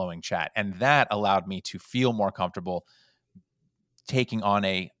 free-flowing chat. And that allowed me to feel more comfortable taking on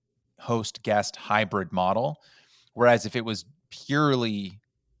a host-guest hybrid model. Whereas if it was purely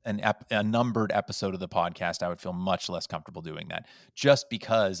a numbered episode of the podcast, I would feel much less comfortable doing that just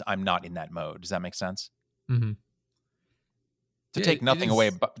because I'm not in that mode. Does that make sense? Mm-hmm. To take nothing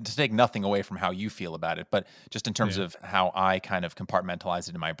away from how you feel about it, but just in terms of how I kind of compartmentalize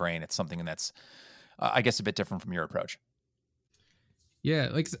it in my brain, it's something that's, I guess, a bit different from your approach. Yeah,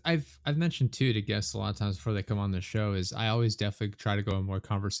 like I've mentioned too to guests a lot of times before they come on the show is I always definitely try to go a more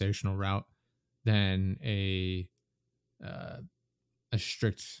conversational route than a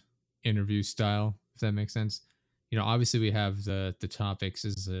strict interview style, if that makes sense. You know, obviously we have the topics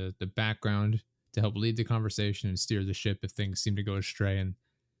as the background to help lead the conversation and steer the ship if things seem to go astray, and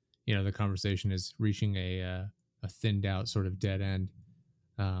you know the conversation is reaching a thinned out sort of dead end.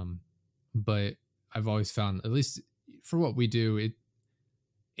 But I've always found, at least for what we do,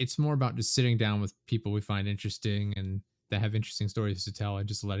 it's more about just sitting down with people we find interesting and that have interesting stories to tell, and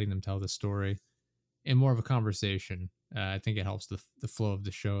just letting them tell the story in more of a conversation. I think it helps the flow of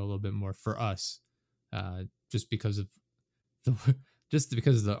the show a little bit more for us, just because of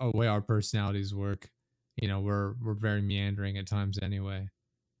the way our personalities work. You know, we're very meandering at times anyway.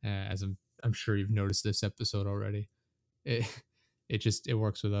 As I'm sure you've noticed this episode already. It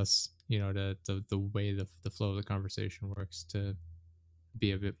works with us, you know, the way the flow of the conversation works to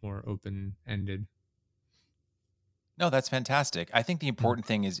be a bit more open ended. No, that's fantastic. I think the important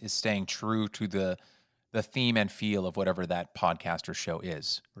thing is staying true to the theme and feel of whatever that podcast or show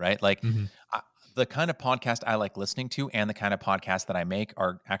is, right? Like the kind of podcast I like listening to and the kind of podcast that I make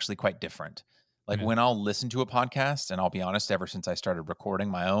are actually quite different. Like when I'll listen to a podcast, and I'll be honest, ever since I started recording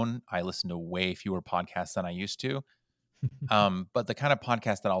my own, I listen to way fewer podcasts than I used to. But the kind of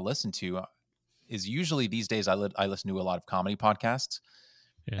podcast that I'll listen to is usually these days I listen to a lot of comedy podcasts.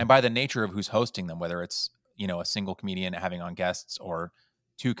 And by the nature of who's hosting them, whether it's, you know, a single comedian having on guests or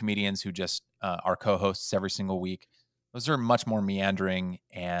two comedians who just are co-hosts every single week, those are much more meandering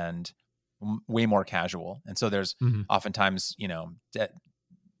and way more casual. And so there's oftentimes, you know,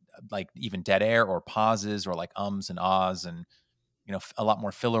 like even dead air or pauses or like ums and ahs, and you know, a lot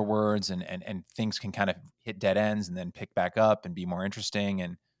more filler words, and things can kind of hit dead ends and then pick back up and be more interesting.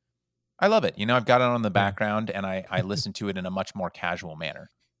 And I love it. You know, I've got it on the background and I listen to it in a much more casual manner.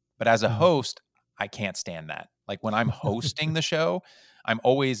 But as a host, I can't stand that. Like when I'm hosting the show, I'm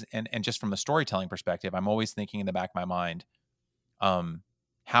always, and just from the storytelling perspective, I'm always thinking in the back of my mind,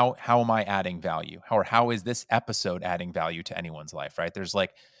 how am I adding value? How is this episode adding value to anyone's life? Right? There's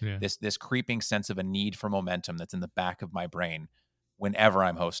like this creeping sense of a need for momentum that's in the back of my brain whenever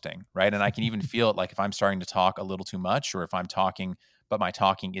I'm hosting, right? And I can even feel it, like if I'm starting to talk a little too much, or if I'm talking but my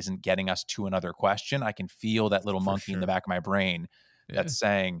talking isn't getting us to another question, I can feel that little monkey in the back of my brain that's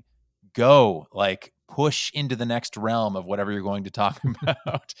saying, go, like push into the next realm of whatever you're going to talk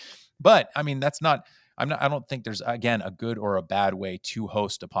about. But I mean, I don't think there's, again, a good or a bad way to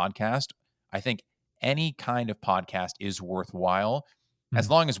host a podcast. I think any kind of podcast is worthwhile as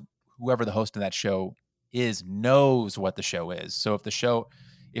long as whoever the host of that show is knows what the show is. So if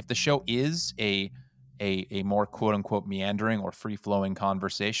the show is a more quote unquote meandering or free flowing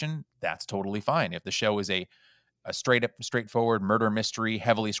conversation, that's totally fine. If the show is a straightforward murder mystery,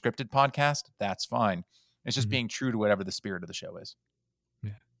 heavily scripted podcast, that's fine. It's just being true to whatever the spirit of the show is.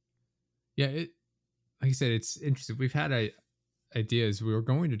 Yeah. Like I said, it's interesting. We've had ideas. We were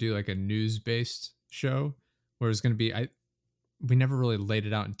going to do like a news based show where it's going to be, we never really laid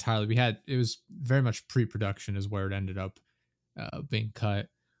it out entirely. It was very much pre-production is where it ended up being cut,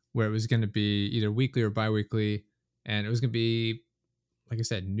 where it was going to be either weekly or bi-weekly, and it was going to be, like I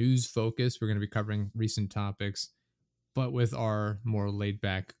said, news focused. We're going to be covering recent topics, but with our more laid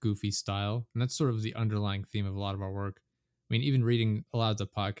back, goofy style. And that's sort of the underlying theme of a lot of our work. I mean, even reading a lot of the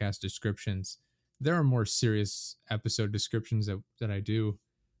podcast descriptions, there are more serious episode descriptions that I do,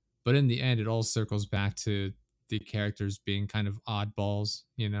 but in the end, it all circles back to the characters being kind of oddballs.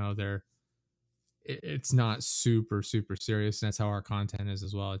 You know, they're it's not super super serious, and that's how our content is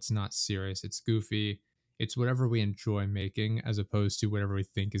as well. It's not serious, it's goofy, it's whatever we enjoy making as opposed to whatever we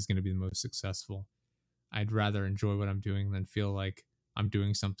think is going to be the most successful. I'd rather enjoy what I'm doing than feel like I'm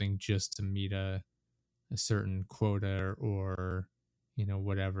doing something just to meet a certain quota or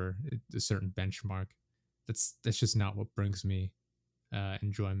whatever, a certain benchmark. That's just not what brings me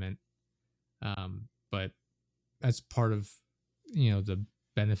enjoyment. But that's part of the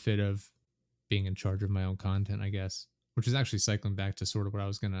benefit of being in charge of my own content, I guess, which is actually cycling back to sort of what I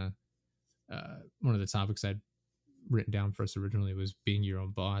was gonna one of the topics I'd written down for us originally was being your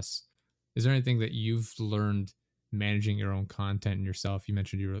own boss. Is there anything that you've learned managing your own content and yourself? You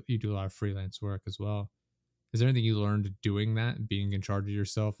mentioned you do a lot of freelance work as well. Is there anything you learned doing that, being in charge of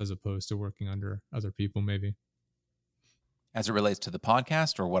yourself as opposed to working under other people, maybe? As it relates to the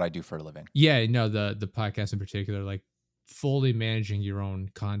podcast or what I do for a living? Yeah, no, the podcast in particular, like fully managing your own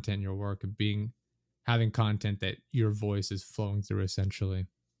content, your work, and having content that your voice is flowing through essentially.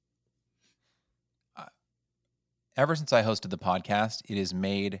 Uh, Ever since I hosted the podcast, it has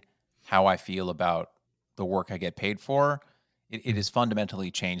made how I feel about the work I get paid for. It has fundamentally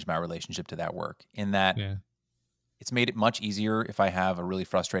changed my relationship to that work in that Yeah. it's made it much easier if I have a really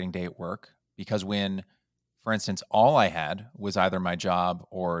frustrating day at work, because when, for instance, all I had was either my job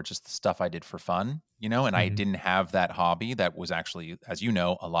or just the stuff I did for fun, and I Hmm. didn't have that hobby that was actually, as you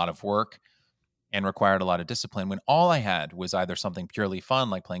know, a lot of work and required a lot of discipline. When all I had was either something purely fun,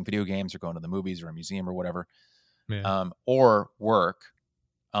 like playing video games or going to the movies or a museum or whatever, Yeah. or work,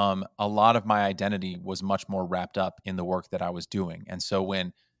 a lot of my identity was much more wrapped up in the work that I was doing. And so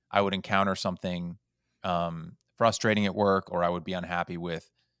when I would encounter something frustrating at work, or I would be unhappy with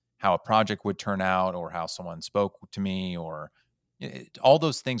how a project would turn out, or how someone spoke to me, or all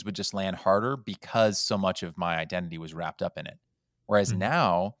those things would just land harder because so much of my identity was wrapped up in it. Whereas Hmm.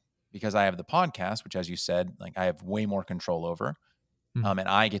 now, because I have the podcast, which, as you said, like I have way more control over, Hmm. and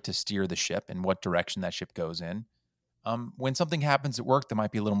I get to steer the ship and what direction that ship goes in. When something happens at work that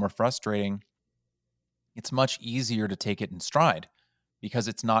might be a little more frustrating, it's much easier to take it in stride because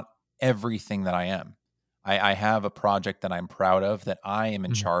it's not everything that I am. I have a project that I'm proud of, that I am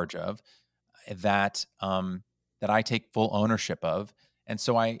in Hmm. charge of, that I take full ownership of, and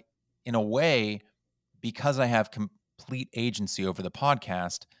so in a way, because I have complete agency over the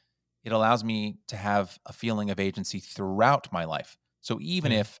podcast, it allows me to have a feeling of agency throughout my life. So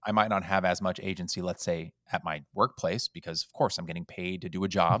even Yeah. if I might not have as much agency, let's say at my workplace, because of course I'm getting paid to do a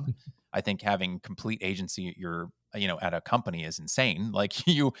job, I think having complete agency at at a company is insane. Like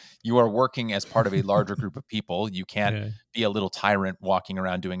you are working as part of a larger group of people. You can't Yeah. be a little tyrant walking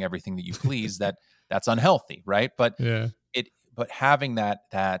around doing everything that you please. That's unhealthy, right? Yeah. It but having that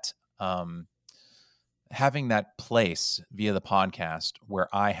place via the podcast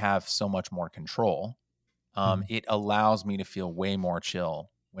where I have so much more control, Hmm. it allows me to feel way more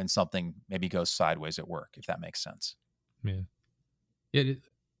chill when something maybe goes sideways at work, if that makes sense. Yeah. Yeah.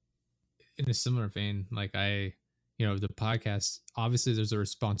 In a similar vein, like the podcast, obviously there's a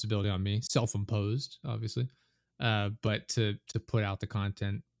responsibility on me, self-imposed, obviously, but to put out the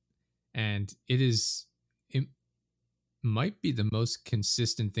content, and it might be the most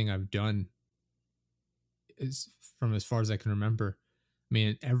consistent thing I've done is from as far as I can remember. I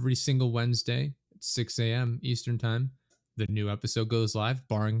mean, every single Wednesday at 6 a.m. Eastern time, the new episode goes live,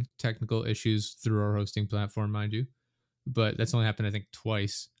 barring technical issues through our hosting platform, mind you. But that's only happened, I think,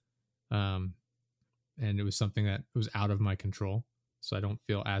 twice. Um, and it was something that was out of my control. So I don't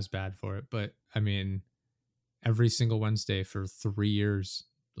feel as bad for it. But I mean, every single Wednesday for 3 years,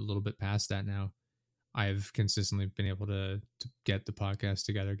 a little bit past that now, I've consistently been able to get the podcast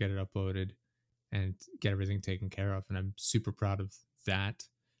together, get it uploaded, and get everything taken care of. And I'm super proud of that.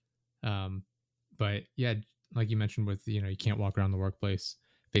 Um, but yeah, like you mentioned with, you can't walk around the workplace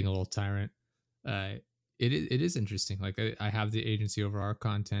being a little tyrant. Uh, it is interesting. Like I have the agency over our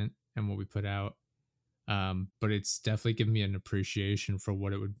content and what we put out. But it's definitely given me an appreciation for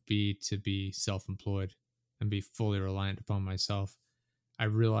what it would be to be self-employed and be fully reliant upon myself. I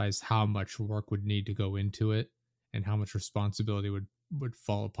realized how much work would need to go into it and how much responsibility would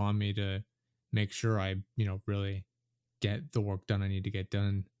fall upon me to make sure I, really get the work done I need to get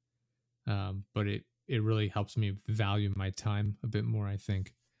done. But it really helps me value my time a bit more, I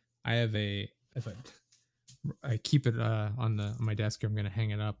think. I have if I keep it on my desk here, I'm gonna hang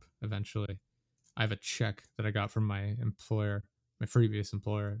it up eventually. I have a check that I got from my employer, my previous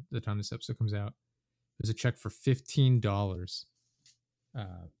employer, the time this episode comes out. There's a check for $15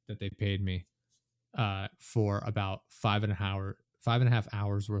 that they paid me for about 5.5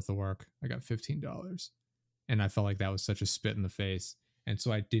 hours worth of work. I got $15, and I felt like that was such a spit in the face, and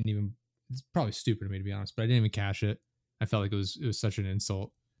so I didn't even it's probably stupid of me to be honest, but I didn't even cash it. I felt like it was such an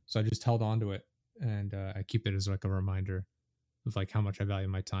insult, so I just held on to it, and I keep it as like a reminder of like how much I value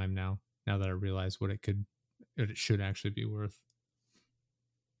my time now. Now that I realize what it should actually be worth.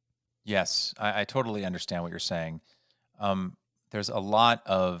 Yes, I totally understand what you're saying. Um, there's a lot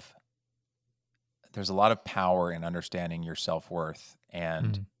of there's a lot of power in understanding your self-worth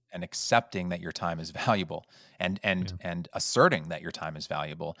Mhm. and accepting that your time is valuable Yeah. and asserting that your time is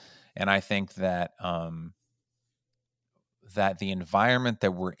valuable. And I think that that the environment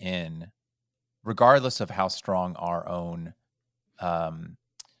that we're in, regardless of how strong our own um,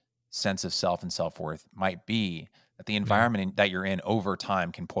 sense of self and self-worth might be, that the Yeah. that you're in over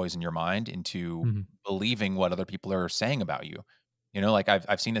time can poison your mind into Mhm. believing what other people are saying about you. You know, like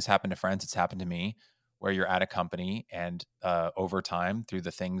I've seen this happen to friends. It's happened to me where you're at a company and over time, through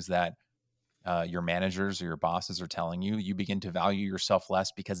the things that your managers or your bosses are telling you, you begin to value yourself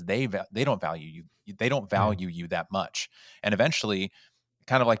less because they don't value you. They don't Yeah. value you that much. And eventually,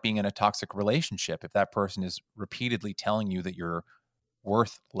 kind of like being in a toxic relationship, if that person is repeatedly telling you that you're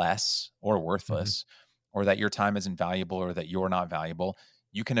worth less or Mhm. worthless, or that your time isn't valuable or that you're not valuable,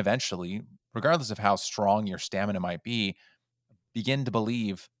 you can eventually, regardless of how strong your stamina might be, begin to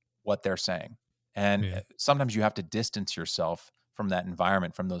believe what they're saying. And Yeah. sometimes you have to distance yourself from that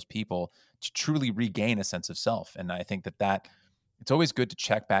environment, from those people, to truly regain a sense of self. And I think that it's always good to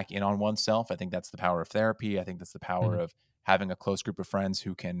check back in on oneself. I think that's the power of therapy. I think that's the power Mhm. of having a close group of friends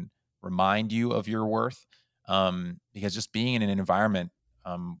who can remind you of your worth. Because just being in an environment,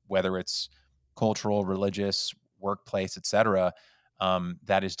 whether it's cultural, religious, workplace, etc.,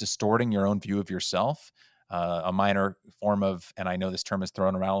 that is distorting your own view of yourself, a minor form of, and I know this term is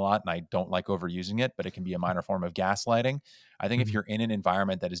thrown around a lot and I don't like overusing it, but it can be a minor form of gaslighting. I think if Mhm. you're in an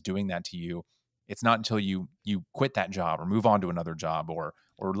environment that is doing that to you, it's not until you quit that job or move on to another job or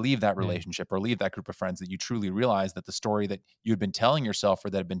leave that Yeah. relationship or leave that group of friends that you truly realize that the story that you had been telling yourself or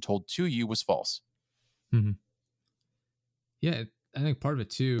that had been told to you was false. Mhm. Yeah, I think part of it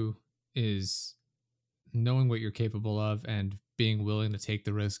too is knowing what you're capable of and being willing to take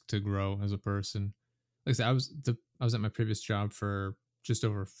the risk to grow as a person. Like I said, I was at my previous job for just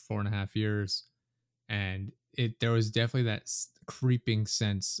over 4.5 years, and there was definitely that creeping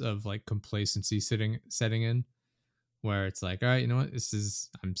sense of like complacency setting in, where it's like, all right, you know what,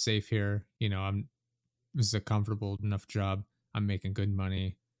 I'm safe here. This is a comfortable enough job. I'm making good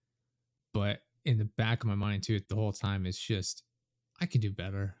money, but in the back of my mind too, the whole time is just I can do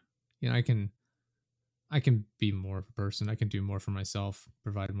better. You know, I can be more of a person. I can do more for myself,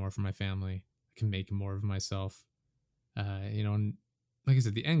 provide more for my family. I can make more of myself. And like I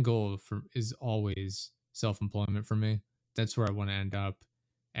said, the end goal is always self-employment for me. That's where I want to end up.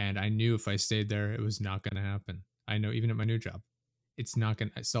 And I knew if I stayed there, it was not going to happen. I know even at my new job, it's not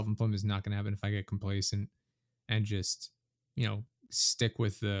going to self-employment is not going to happen if I get complacent and just, stick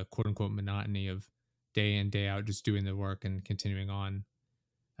with the quote unquote monotony of day in, day out, just doing the work and continuing on.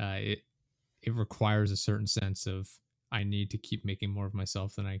 It requires a certain sense of I need to keep making more of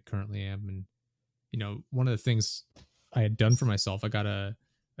myself than I currently am. And one of the things I had done for myself, I got a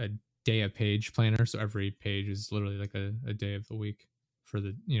day a page planner, so every page is literally like a day of the week for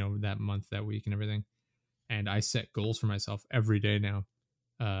the that month, that week, and everything. And I set goals for myself every day now.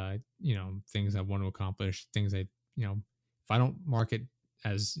 Things I want to accomplish, things if I don't mark it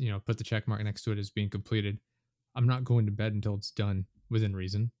as put the check mark next to it as being completed, I'm not going to bed until it's done within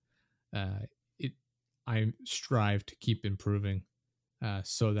reason. uh, it I strive to keep improving,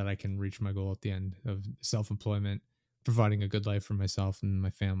 so that I can reach my goal at the end of self-employment, providing a good life for myself and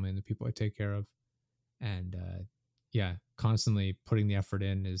my family and the people I take care of. And yeah, constantly putting the effort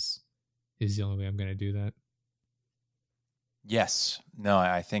in is the only way I'm going to do that. Yes. No,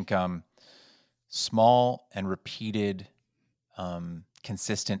 I think small and repeated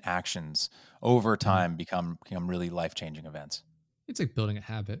consistent actions over Mhm. time become really life-changing events. It's like building a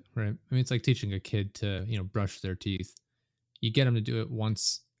habit, right? I mean, it's like teaching a kid to brush their teeth. You get them to do it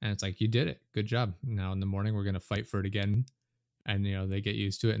once, and it's like you did it, good job. Now in the morning we're going to fight for it again, and they get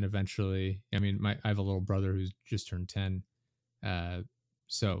used to it, and eventually, I mean, I have a little brother who's just turned 10.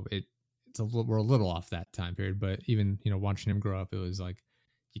 So we're a little off that time period, but even watching him grow up, it was like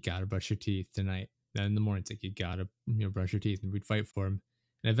you gotta brush your teeth tonight. Then in the morning, it's like you gotta brush your teeth, and we'd fight for him.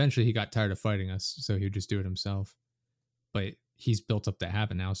 And eventually, he got tired of fighting us, so he would just do it himself. But he's built up that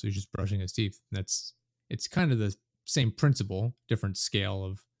habit now, so he's just brushing his teeth. It's kind of the same principle, different scale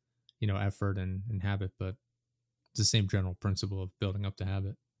of effort and habit, but it's the same general principle of building up the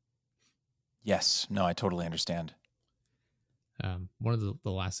habit. Yes. No, I totally understand. One of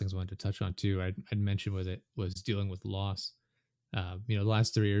the last things I wanted to touch on too, I'd mentioned with it was dealing with loss. The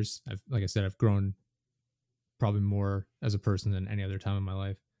last 3 years, like I said, I've grown probably more as a person than any other time in my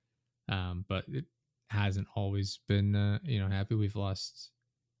life. But it hasn't always been, happy. We've lost,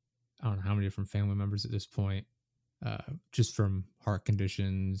 I don't know how many different family members at this point, just from heart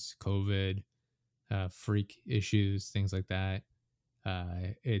conditions, COVID, freak issues, things like that.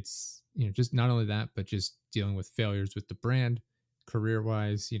 It's, just not only that, but just dealing with failures with the brand, career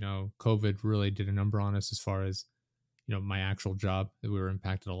wise. COVID really did a number on us as far as, my actual job, that we were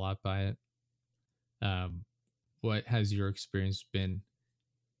impacted a lot by it. Um, what has your experience been?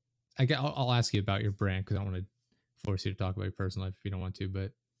 I'll ask you about your brand because I don't want to force you to talk about your personal life if you don't want to.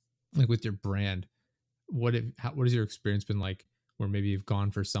 But like with your brand, what has your experience been like? Where maybe you've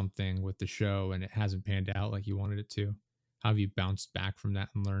gone for something with the show and it hasn't panned out like you wanted it to. How have you bounced back from that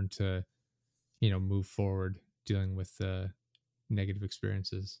and learned to, move forward dealing with the negative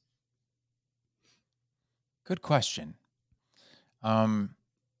experiences? Good question. In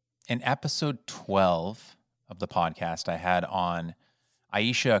episode 12 of the podcast, I had on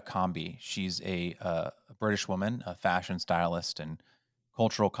Aisha Akambi. She's a British woman, a fashion stylist and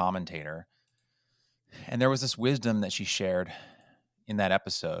cultural commentator. And there was this wisdom that she shared in that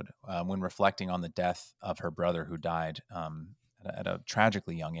episode when reflecting on the death of her brother who died at a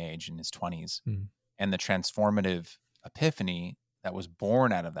tragically young age in his 20s, Mm. and the transformative epiphany that was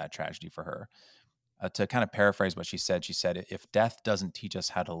born out of that tragedy for her. To kind of paraphrase what she said, if death doesn't teach us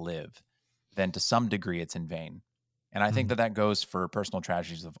how to live, then to some degree it's in vain. And I think Mm. that goes for personal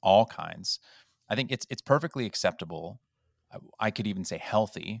tragedies of all kinds. I think it's perfectly acceptable. I could even say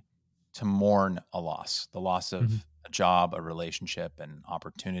healthy to mourn a loss, the loss Mhm. of a job, a relationship, an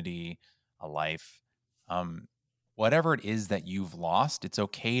opportunity, a life. Um, Whatever it is that you've lost, it's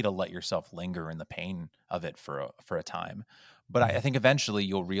okay to let yourself linger in the pain of it for a time. But I Mhm. think eventually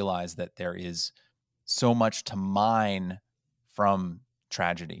you'll realize that there is so much to mine from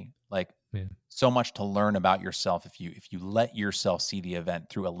tragedy, like Yeah. so much to learn about yourself if you let yourself see the event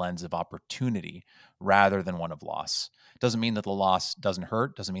through a lens of opportunity rather than one of loss. Doesn't mean that the loss doesn't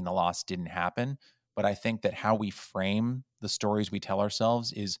hurt, doesn't mean the loss didn't happen, but I think that how we frame the stories we tell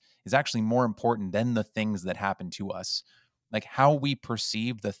ourselves is actually more important than the things that happen to us. Like how we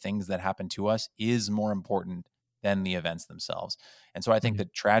perceive the things that happen to us is more important than the events themselves. And so I think Mhm.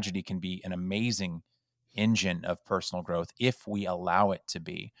 that tragedy can be an amazing engine of personal growth if we allow it to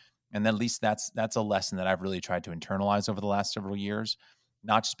be. And at least that's a lesson that I've really tried to internalize over the last several years,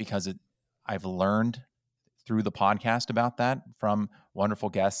 not just because I've learned through the podcast about that from wonderful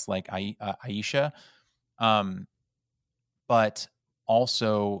guests like Aisha, um, but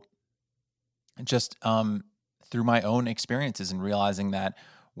also just through my own experiences and realizing that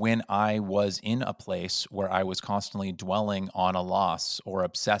when I was in a place where I was constantly dwelling on a loss or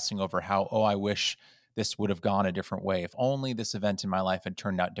obsessing over how, oh, I wish this would have gone a different way. If only this event in my life had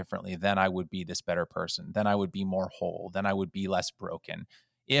turned out differently, then I would be this better person. Then I would be more whole. Then I would be less broken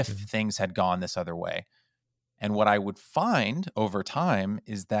if Yeah. things had gone this other way. And what I would find over time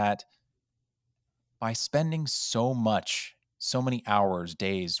is that by spending so many hours,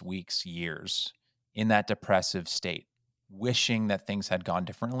 days, weeks, years in that depressive state, wishing that things had gone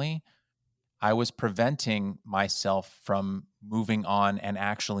differently, I was preventing myself from moving on and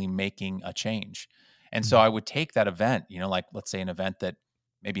actually making a change. And so Mhm. I would take that event, like let's say an event that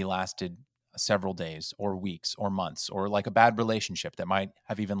maybe lasted several days or weeks or months, or like a bad relationship that might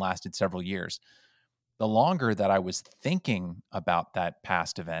have even lasted several years. The longer that I was thinking about that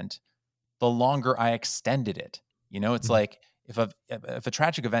past event, the longer I extended it. It's Mhm. like if a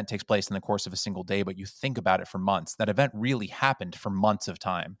tragic event takes place in the course of a single day, but you think about it for months, that event really happened for months of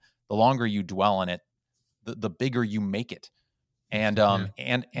time. The longer you dwell on it, the bigger you make it. And Interesting.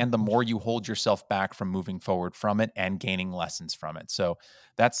 Yeah. and the more you hold yourself back from moving forward from it and gaining lessons from it. So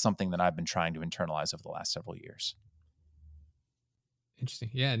that's something that I've been trying to internalize over the last several years.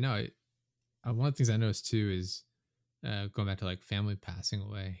 Interesting. Yeah. No. One of the things I noticed too is going back to like family passing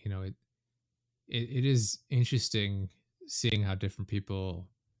away. It is interesting seeing how different people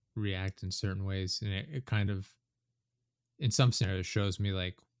react in certain ways, and it kind of, in some scenarios, shows me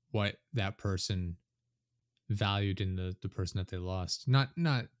like what that person valued in the person that they lost. Not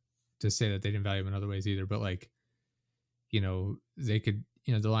to say that they didn't value him in other ways either, but like, they could,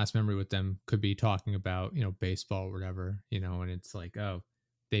 the last memory with them could be talking about, baseball or whatever, and it's like, oh,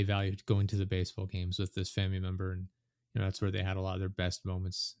 they valued going to the baseball games with this family member, and that's where they had a lot of their best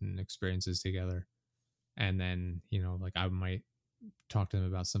moments and experiences together. And then, like I might talk to them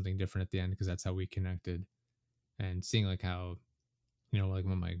about something different at the end because that's how we connected. And seeing like how, like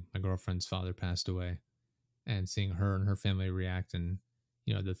when my girlfriend's father passed away, and seeing her and her family react, and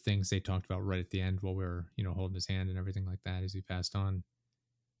the things they talked about right at the end while we were, holding his hand and everything like that as he passed on.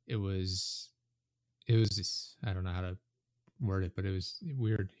 It was, just, I don't know how to word it, but it was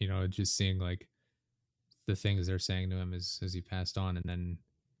weird, just seeing like the things they're saying to him as he passed on. And then,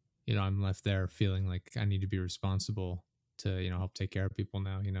 I'm left there feeling like I need to be responsible to, help take care of people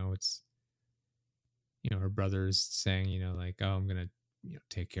now. It's, her brother's saying, like, oh, I'm going to,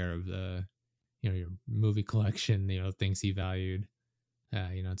 take care of the, your movie collection, things he valued.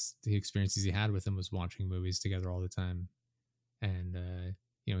 It's the experiences he had with him was watching movies together all the time. And,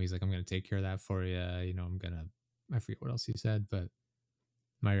 he's like, I'm going to take care of that for you. I forget what else he said, but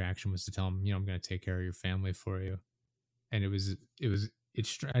my reaction was to tell him, I'm going to take care of your family for you. And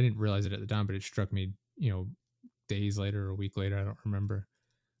I didn't realize it at the time, but it struck me, days later or a week later. I don't remember.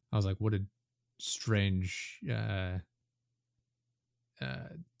 I was like, what a strange,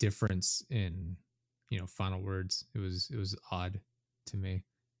 difference in, final words. It was odd to me,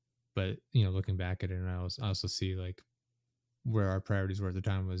 but, looking back at it, and I also see like where our priorities were at the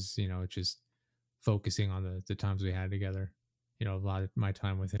time was, just focusing on the times we had together. A lot of my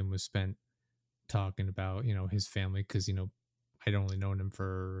time with him was spent talking about, his family. Cause, I'd only known him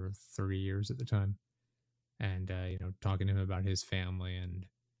for 3 years at the time. And, talking to him about his family and,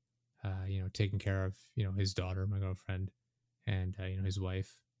 taking care of, his daughter, my girlfriend, and, his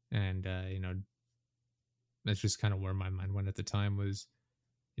wife. And, that's just kind of where my mind went at the time, was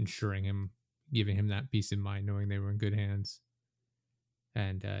ensuring him, giving him that peace of mind, knowing they were in good hands.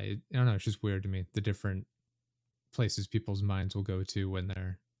 And I don't know, it's just weird to me, the different places people's minds will go to when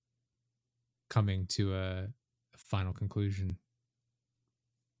they're coming to a final conclusion.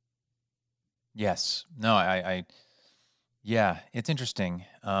 Yes. No, yeah, it's interesting.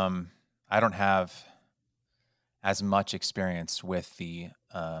 I don't have as much experience with the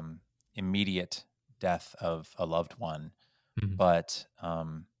immediate death of a loved one, Mhm. but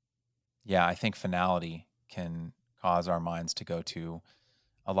yeah, I think finality can cause our minds to go to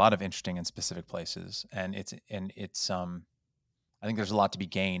a lot of interesting and specific places, and it's I think there's a lot to be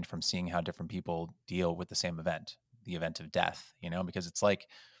gained from seeing how different people deal with the same event, the event of death, because it's like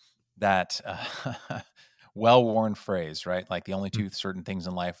that well-worn phrase, right? Like the only Mm. two certain things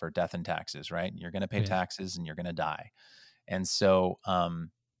in life are death and taxes, right? You're going to pay Yeah. taxes and you're going to die. And so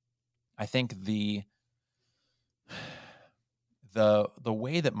I think the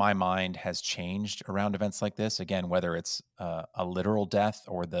way that my mind has changed around events like this, again, whether it's a literal death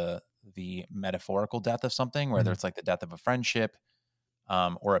or the metaphorical death of something, whether Mhm. it's like the death of a friendship,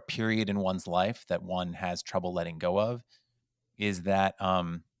 or a period in one's life that one has trouble letting go of, is that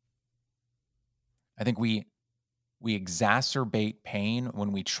I think we exacerbate pain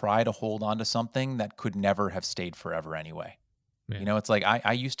when we try to hold on to something that could never have stayed forever anyway. Yeah. It's like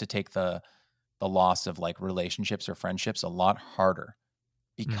I used to take the loss of like relationships or friendships a lot harder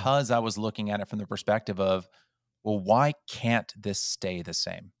Mm. because I was looking at it from the perspective of, well, why can't this stay the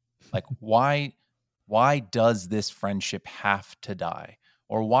same? Like why does this friendship have to die?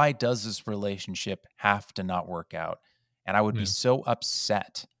 Or why does this relationship have to not work out? And I would be Yeah. so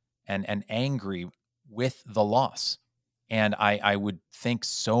upset and angry with the loss. And I would think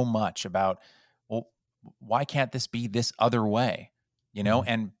so much about, well, why can't this be this other way?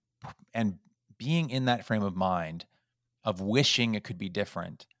 Mhm. And being in that frame of mind of wishing it could be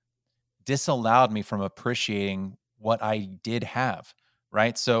different disallowed me from appreciating what I did have,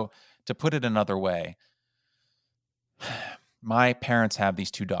 right? So to put it another way, my parents have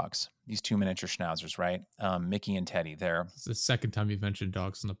these two dogs, these two miniature schnauzers, right? Mickey and Teddy. It's the second time you've mentioned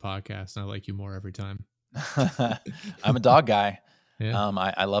dogs on the podcast, and I like you more every time. I'm a dog guy. Yeah.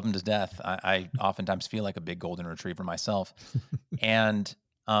 I love them to death. I oftentimes feel like a big golden retriever myself. And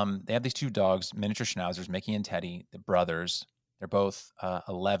they have these two dogs, miniature schnauzers, Mickey and Teddy, the brothers. They're both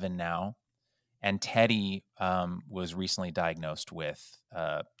 11 now. And Teddy was recently diagnosed with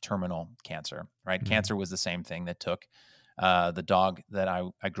terminal cancer, right? Mhm. Cancer was the same thing that took the dog that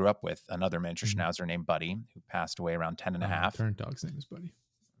I grew up with, another miniature Mhm. schnauzer named Buddy, who passed away around 10 and a My half. current dog's name is Buddy.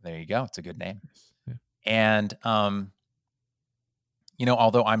 There you go. It's a good name. Nice. Yeah. And,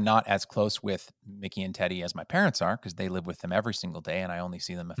 although I'm not as close with Mickey and Teddy as my parents are, because they live with them every single day and I only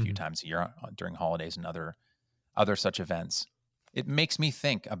see them a few Mhm. times a year during holidays and other such events, it makes me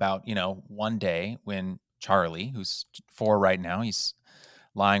think about, one day when Charlie, who's 4 right now, he's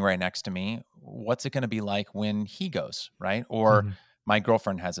lying right next to me, what's it going to be like when he goes, right? Or Mhm. my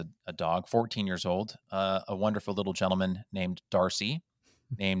girlfriend has a dog, 14 years old, a wonderful little gentleman named Darcy,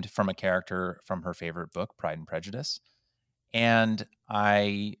 named from a character from her favorite book, Pride and Prejudice. And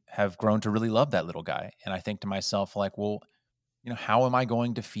I have grown to really love that little guy. And I think to myself, like, well, how am I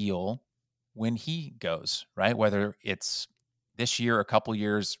going to feel when he goes, right? Whether it's this year, a couple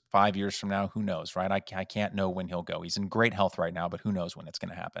years, 5 years from now, who knows, right? I can't know when he'll go. He's in great health right now, but who knows when it's going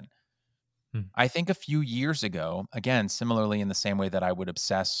to happen. Hmm. I think a few years ago, again, similarly in the same way that I would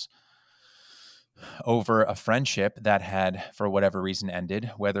obsess over a friendship that had, for whatever reason,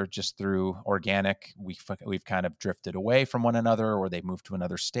 ended, whether just through organic, we've kind of drifted away from one another, or they've moved to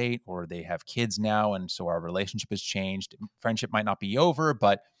another state, or they have kids now, and so our relationship has changed. Friendship might not be over,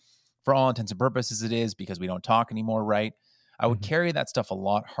 but for all intents and purposes, it is, because we don't talk anymore, right? I would Mhm. carry that stuff a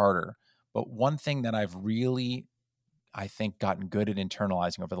lot harder. But one thing that I've really, I think, gotten good at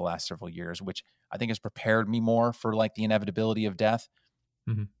internalizing over the last several years, which I think has prepared me more for like the inevitability of death,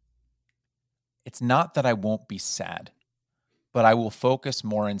 Mhm. it's not that I won't be sad, but I will focus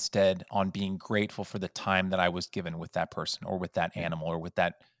more instead on being grateful for the time that I was given with that person or with that Yeah. animal or with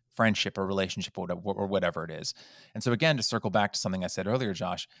that friendship or relationship or whatever it is. And so, again, to circle back to something I said earlier,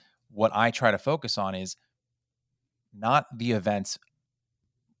 Josh, what I try to focus on is not the events.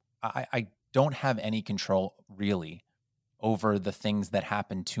 I don't have any control really over the things that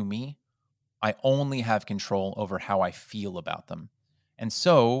happen to me. I only have control over how I feel about them. And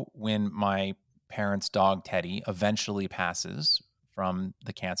so when my parents' dog Teddy eventually passes from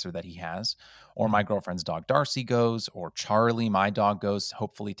the cancer that he has, or my Mhm. girlfriend's dog Darcy goes, or Charlie, my dog, goes,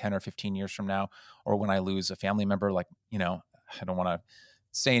 hopefully 10 or 15 years from now, or when I lose a family member, like, I don't want to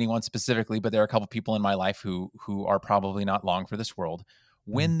say anyone specifically, but there are a couple people in my life who are probably not long for this world.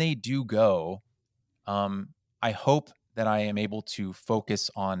 Mhm. When they do go, um, I hope that I am able to focus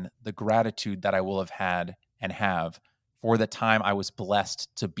on the gratitude that I will have had and have for the time I was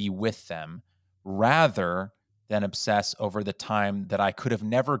blessed to be with them, rather than obsess over the time that I could have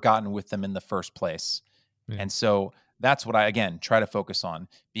never gotten with them in the first place. Yeah. And so that's what I, again, try to focus on,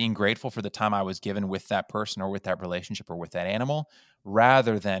 being grateful for the time I was given with that person or with that relationship or with that animal,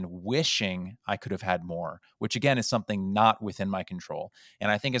 rather than wishing I could have had more, which again is something not within my control. And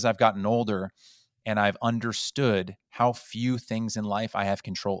I think as I've gotten older, and I've understood how few things in life I have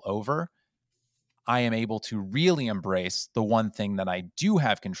control over, I am able to really embrace the one thing that I do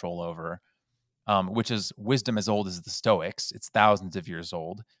have control over, which is wisdom as old as the Stoics. It's thousands of years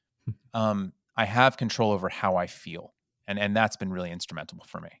old. I have control over how I feel, and that's been really instrumental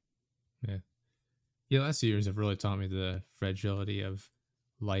for me. Yeah. Yeah, last years have really taught me the fragility of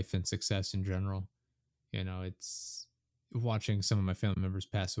life and success in general. It's watching some of my family members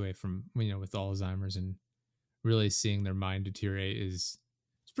pass away from, with Alzheimer's, and really seeing their mind deteriorate is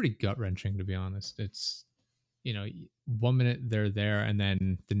it's pretty gut wrenching, to be honest. It's, 1 minute they're there, and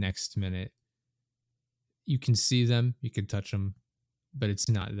then the next minute you can see them, you can touch them, but it's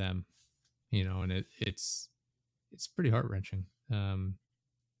not them, and it's pretty heart wrenching.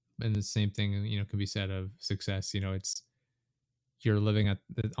 And the same thing, can be said of success. It's you're living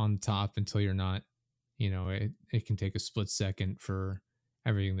on top until you're not. It can take a split second for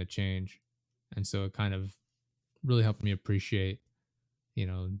everything to change, and so it kind of really helped me appreciate,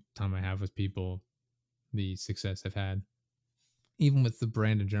 time I have with people, the success I've had, even with the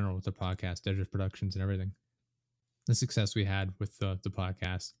brand in general, with the podcast, Edge Productions, and everything. The success we had with the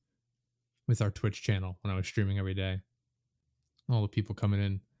podcast, with our Twitch channel when I was streaming every day, all the people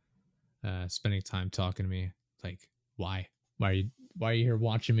coming in, spending time talking to me, like, why? Why are you here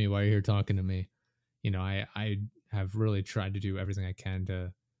watching me? Why are you here talking to me? I have really tried to do everything I can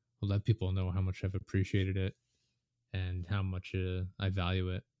to let people know how much I've appreciated it and how much I value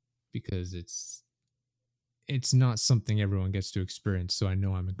it, because it's not something everyone gets to experience. So I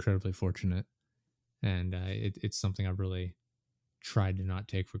know I'm incredibly fortunate, and it's something I've really tried to not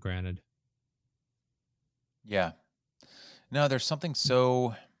take for granted. Yeah. No, there's something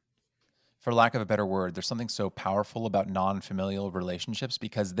so, for lack of a better word, there's something so powerful about non-familial relationships,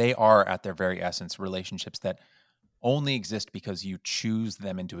 because they are at their very essence relationships that only exist because you choose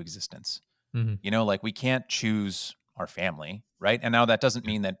them into existence. Hmm. Like we can't choose our family, right? And now that doesn't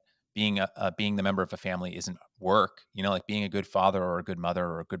Yeah. mean that being the member of a family isn't work. Like being a good father or a good mother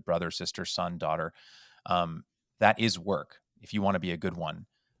or a good brother, sister, son, daughter. Um, that is work if you want to be a good one.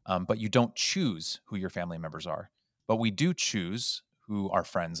 But you don't choose who your family members are. But we do choose who our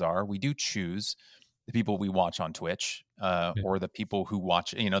friends are. We do choose the people we watch on Twitch, Yeah. or the people who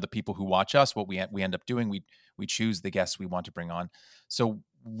watch, the people who watch us. What we end up doing, we choose the guests we want to bring on. So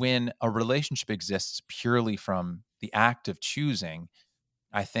when a relationship exists purely from the act of choosing,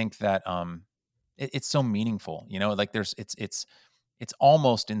 I think that it's so meaningful. Like it's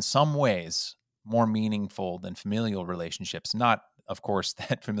almost in some ways more meaningful than familial relationships. Not, of course,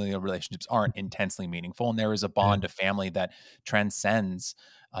 that familial relationships aren't intensely meaningful, and there is a Yeah. bond of family that transcends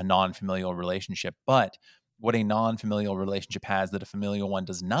a non-familial relationship. But what a non-familial relationship has that a familial one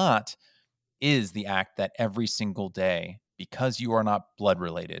does not is the act that every single day, because you are not blood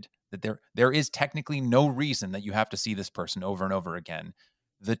related, that there is technically no reason that you have to see this person over and over again.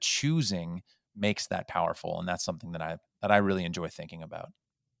 The choosing makes that powerful, and that's something that I really enjoy thinking about.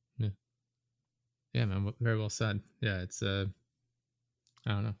 Yeah, yeah, man. Very well said. Yeah, it's I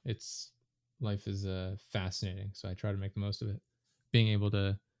don't know. It's life is fascinating, so I try to make the most of it. Being able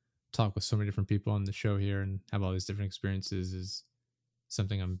to talk with so many different people on the show here and have all these different experiences is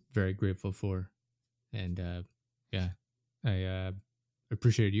something I'm very grateful for. And yeah, I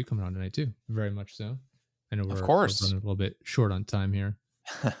appreciated you coming on tonight too, very much so. I know Of we're course. running a little bit short on time here,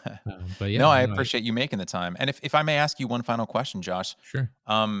 but No, yeah, I no, I appreciate you making the time. And if I may ask you one final question, Josh, sure.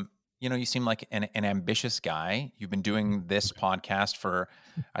 um, you seem like an ambitious guy. You've been doing this Okay. podcast for,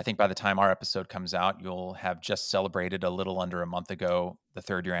 I think by the time our episode comes out, you'll have just celebrated a little under a month ago the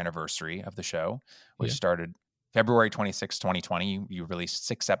 3rd-year anniversary of the show, which Yeah. started February 26, 2020. You released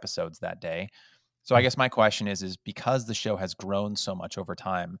 6 episodes that day. So I Mm. guess my question is because the show has grown so much over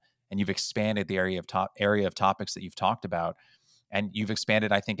time and you've expanded the area of topics that you've talked about, and you've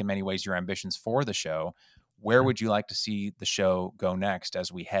expanded, I think, in many ways, your ambitions for the show. Where Sure. would you like to see the show go next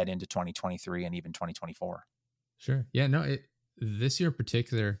as we head into 2023 and even 2024? Sure. Yeah. No. This year in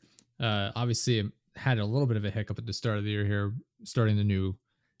particular, obviously, it had a little bit of a hiccup at the start of the year here, starting the new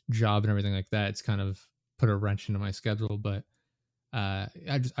job and everything like that. It's kind of put a wrench into my schedule, but I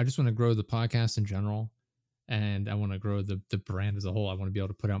just want to grow the podcast in general, and I want to grow the brand as a whole. I want to be able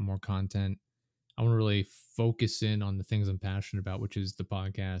to put out more content. I want to really focus in on the things I'm passionate about, which is the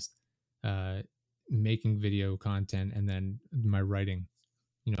podcast, uh, making video content, and then my writing.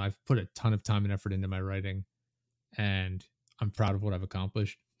 I've put a ton of time and effort into my writing, and I'm proud of what I've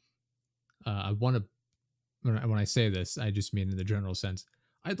accomplished. I want to, when I say this, I just mean in the general sense.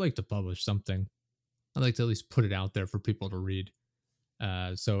 I'd like to publish something. I'd like to at least put it out there for people to read.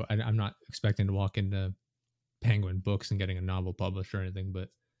 So I'm not expecting to walk into Penguin Books and getting a novel published or anything, but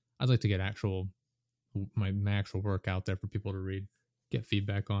I'd like to get my actual work out there for people to read, get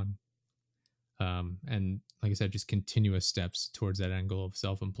feedback on, and like I said, just continuous steps towards that end goal of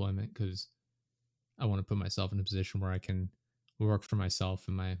self employment, because I want to put myself in a position where I can work for myself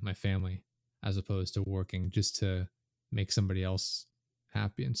and my family, as opposed to working just to make somebody else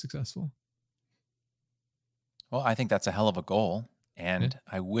happy and successful. Well, I think that's a hell of a goal, Yeah, and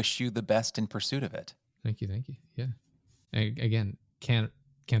I wish you the best in pursuit of it. thank you. Yeah, again, can't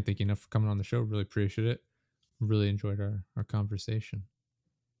thank you enough for coming on the show. Really appreciate it. Really enjoyed our conversation.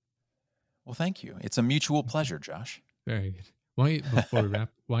 Well, thank you. It's a mutual pleasure, Josh. Very good. Why don't you, before we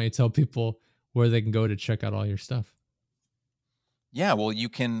wrap, why don't you tell people where they can go to check out all your stuff? Yeah, well, you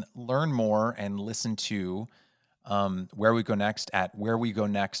can learn more and listen to Where We Go Next at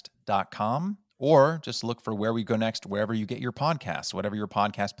wherewegonext.com, or just look for Where We Go Next wherever you get your podcasts, whatever your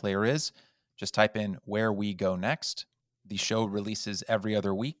podcast player is. Just type in Where We Go Next. The show releases every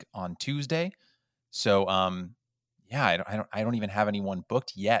other week on Tuesday. So, yeah, I don't even have anyone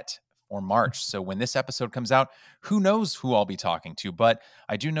booked yet for March. So when this episode comes out, who knows who I'll be talking to? But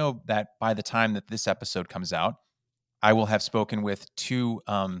I do know that by the time that this episode comes out, I will have spoken with two.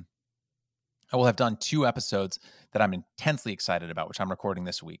 I will have done 2 episodes that I'm intensely excited about, which I'm recording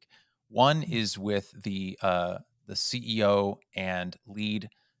this week. One is with the CEO and lead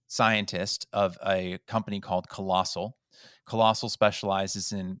scientist of a company called Colossal. Colossal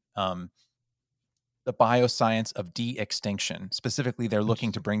specializes in the bioscience of de-extinction. Specifically, they're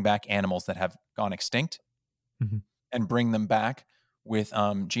looking to Interesting. bring back animals that have gone extinct Hmm. and bring them back with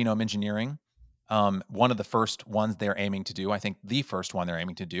genome engineering. One of the first ones they're aiming to do, I think the first one they're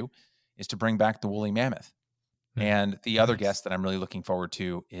aiming to do, is to bring back the woolly mammoth. Yeah. And the other Nice. guest that I'm really looking forward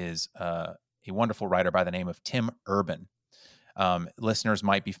to is a wonderful writer by the name of Tim Urban. Listeners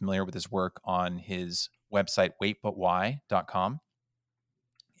might be familiar with his work on his website, waitbutwhy.com.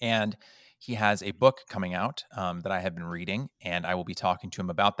 And he has a book coming out that I have been reading, and I will be talking to him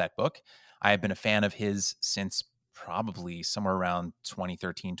about that book. I have been a fan of his since probably somewhere around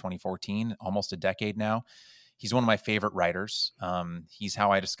 2013, 2014, almost a decade now. He's one of my favorite writers. He's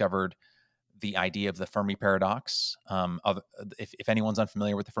how I discovered the idea of the Fermi paradox. If anyone's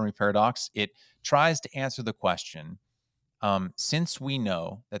unfamiliar with the Fermi paradox, it tries to answer the question, since we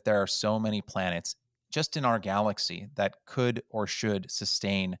know that there are so many planets just in our galaxy that could or should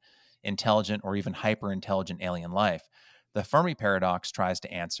sustain intelligent or even hyper intelligent alien life, the Fermi paradox tries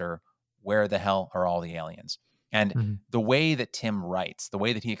to answer, where the hell are all the aliens? And Hmm. the way that Tim writes, the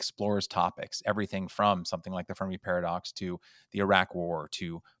way that he explores topics, everything from something like the Fermi paradox to the Iraq War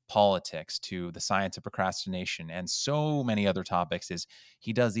to politics to the science of procrastination and so many other topics, is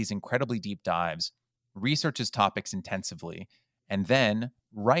he does these incredibly deep dives, researches topics intensively, and then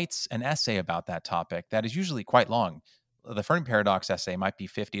writes an essay about that topic that is usually quite long, the Fermi Paradox essay might be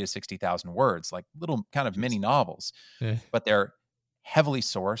 50 to 60,000 words, like little kind of mini novels, Yeah. but they're heavily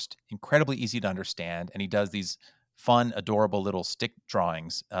sourced, incredibly easy to understand. And he does these fun, adorable little stick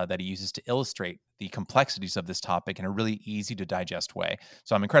drawings that he uses to illustrate the complexities of this topic in a really easy to digest way.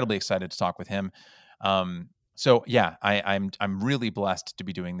 So I'm incredibly excited to talk with him. So yeah, I'm really blessed to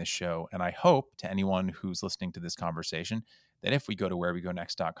be doing this show, and I hope to anyone who's listening to this conversation that if we go to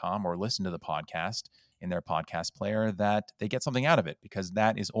wherewegonext.com or listen to the podcast in their podcast player, that they get something out of it, because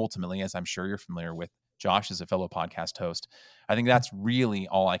that is ultimately, as I'm sure you're familiar with, Josh is a fellow podcast host. I think that's really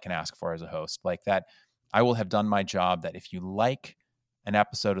all I can ask for as a host. Like that, I will have done my job. That if you like an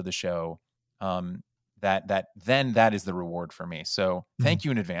episode of the show, that is the reward for me. So thank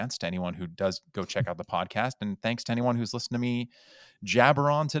you in advance to anyone who does go check out the podcast, and thanks to anyone who's listened to me jabber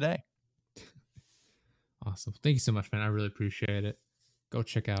on today. Awesome. Thank you so much, man. I really appreciate it. Go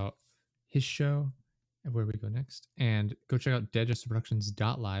check out his show and Where We Go Next, and go check out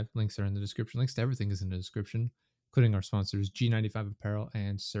deadjesterproductions.live. Links are in the description. Links to everything is in the description, including our sponsors, G95 Apparel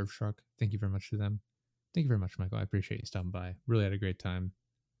and Surfshark. Thank you very much to them. Thank you very much, Michael. I appreciate you stopping by. Really had a great time.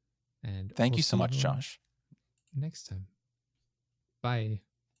 And thank you so much, Josh. Next time. Bye.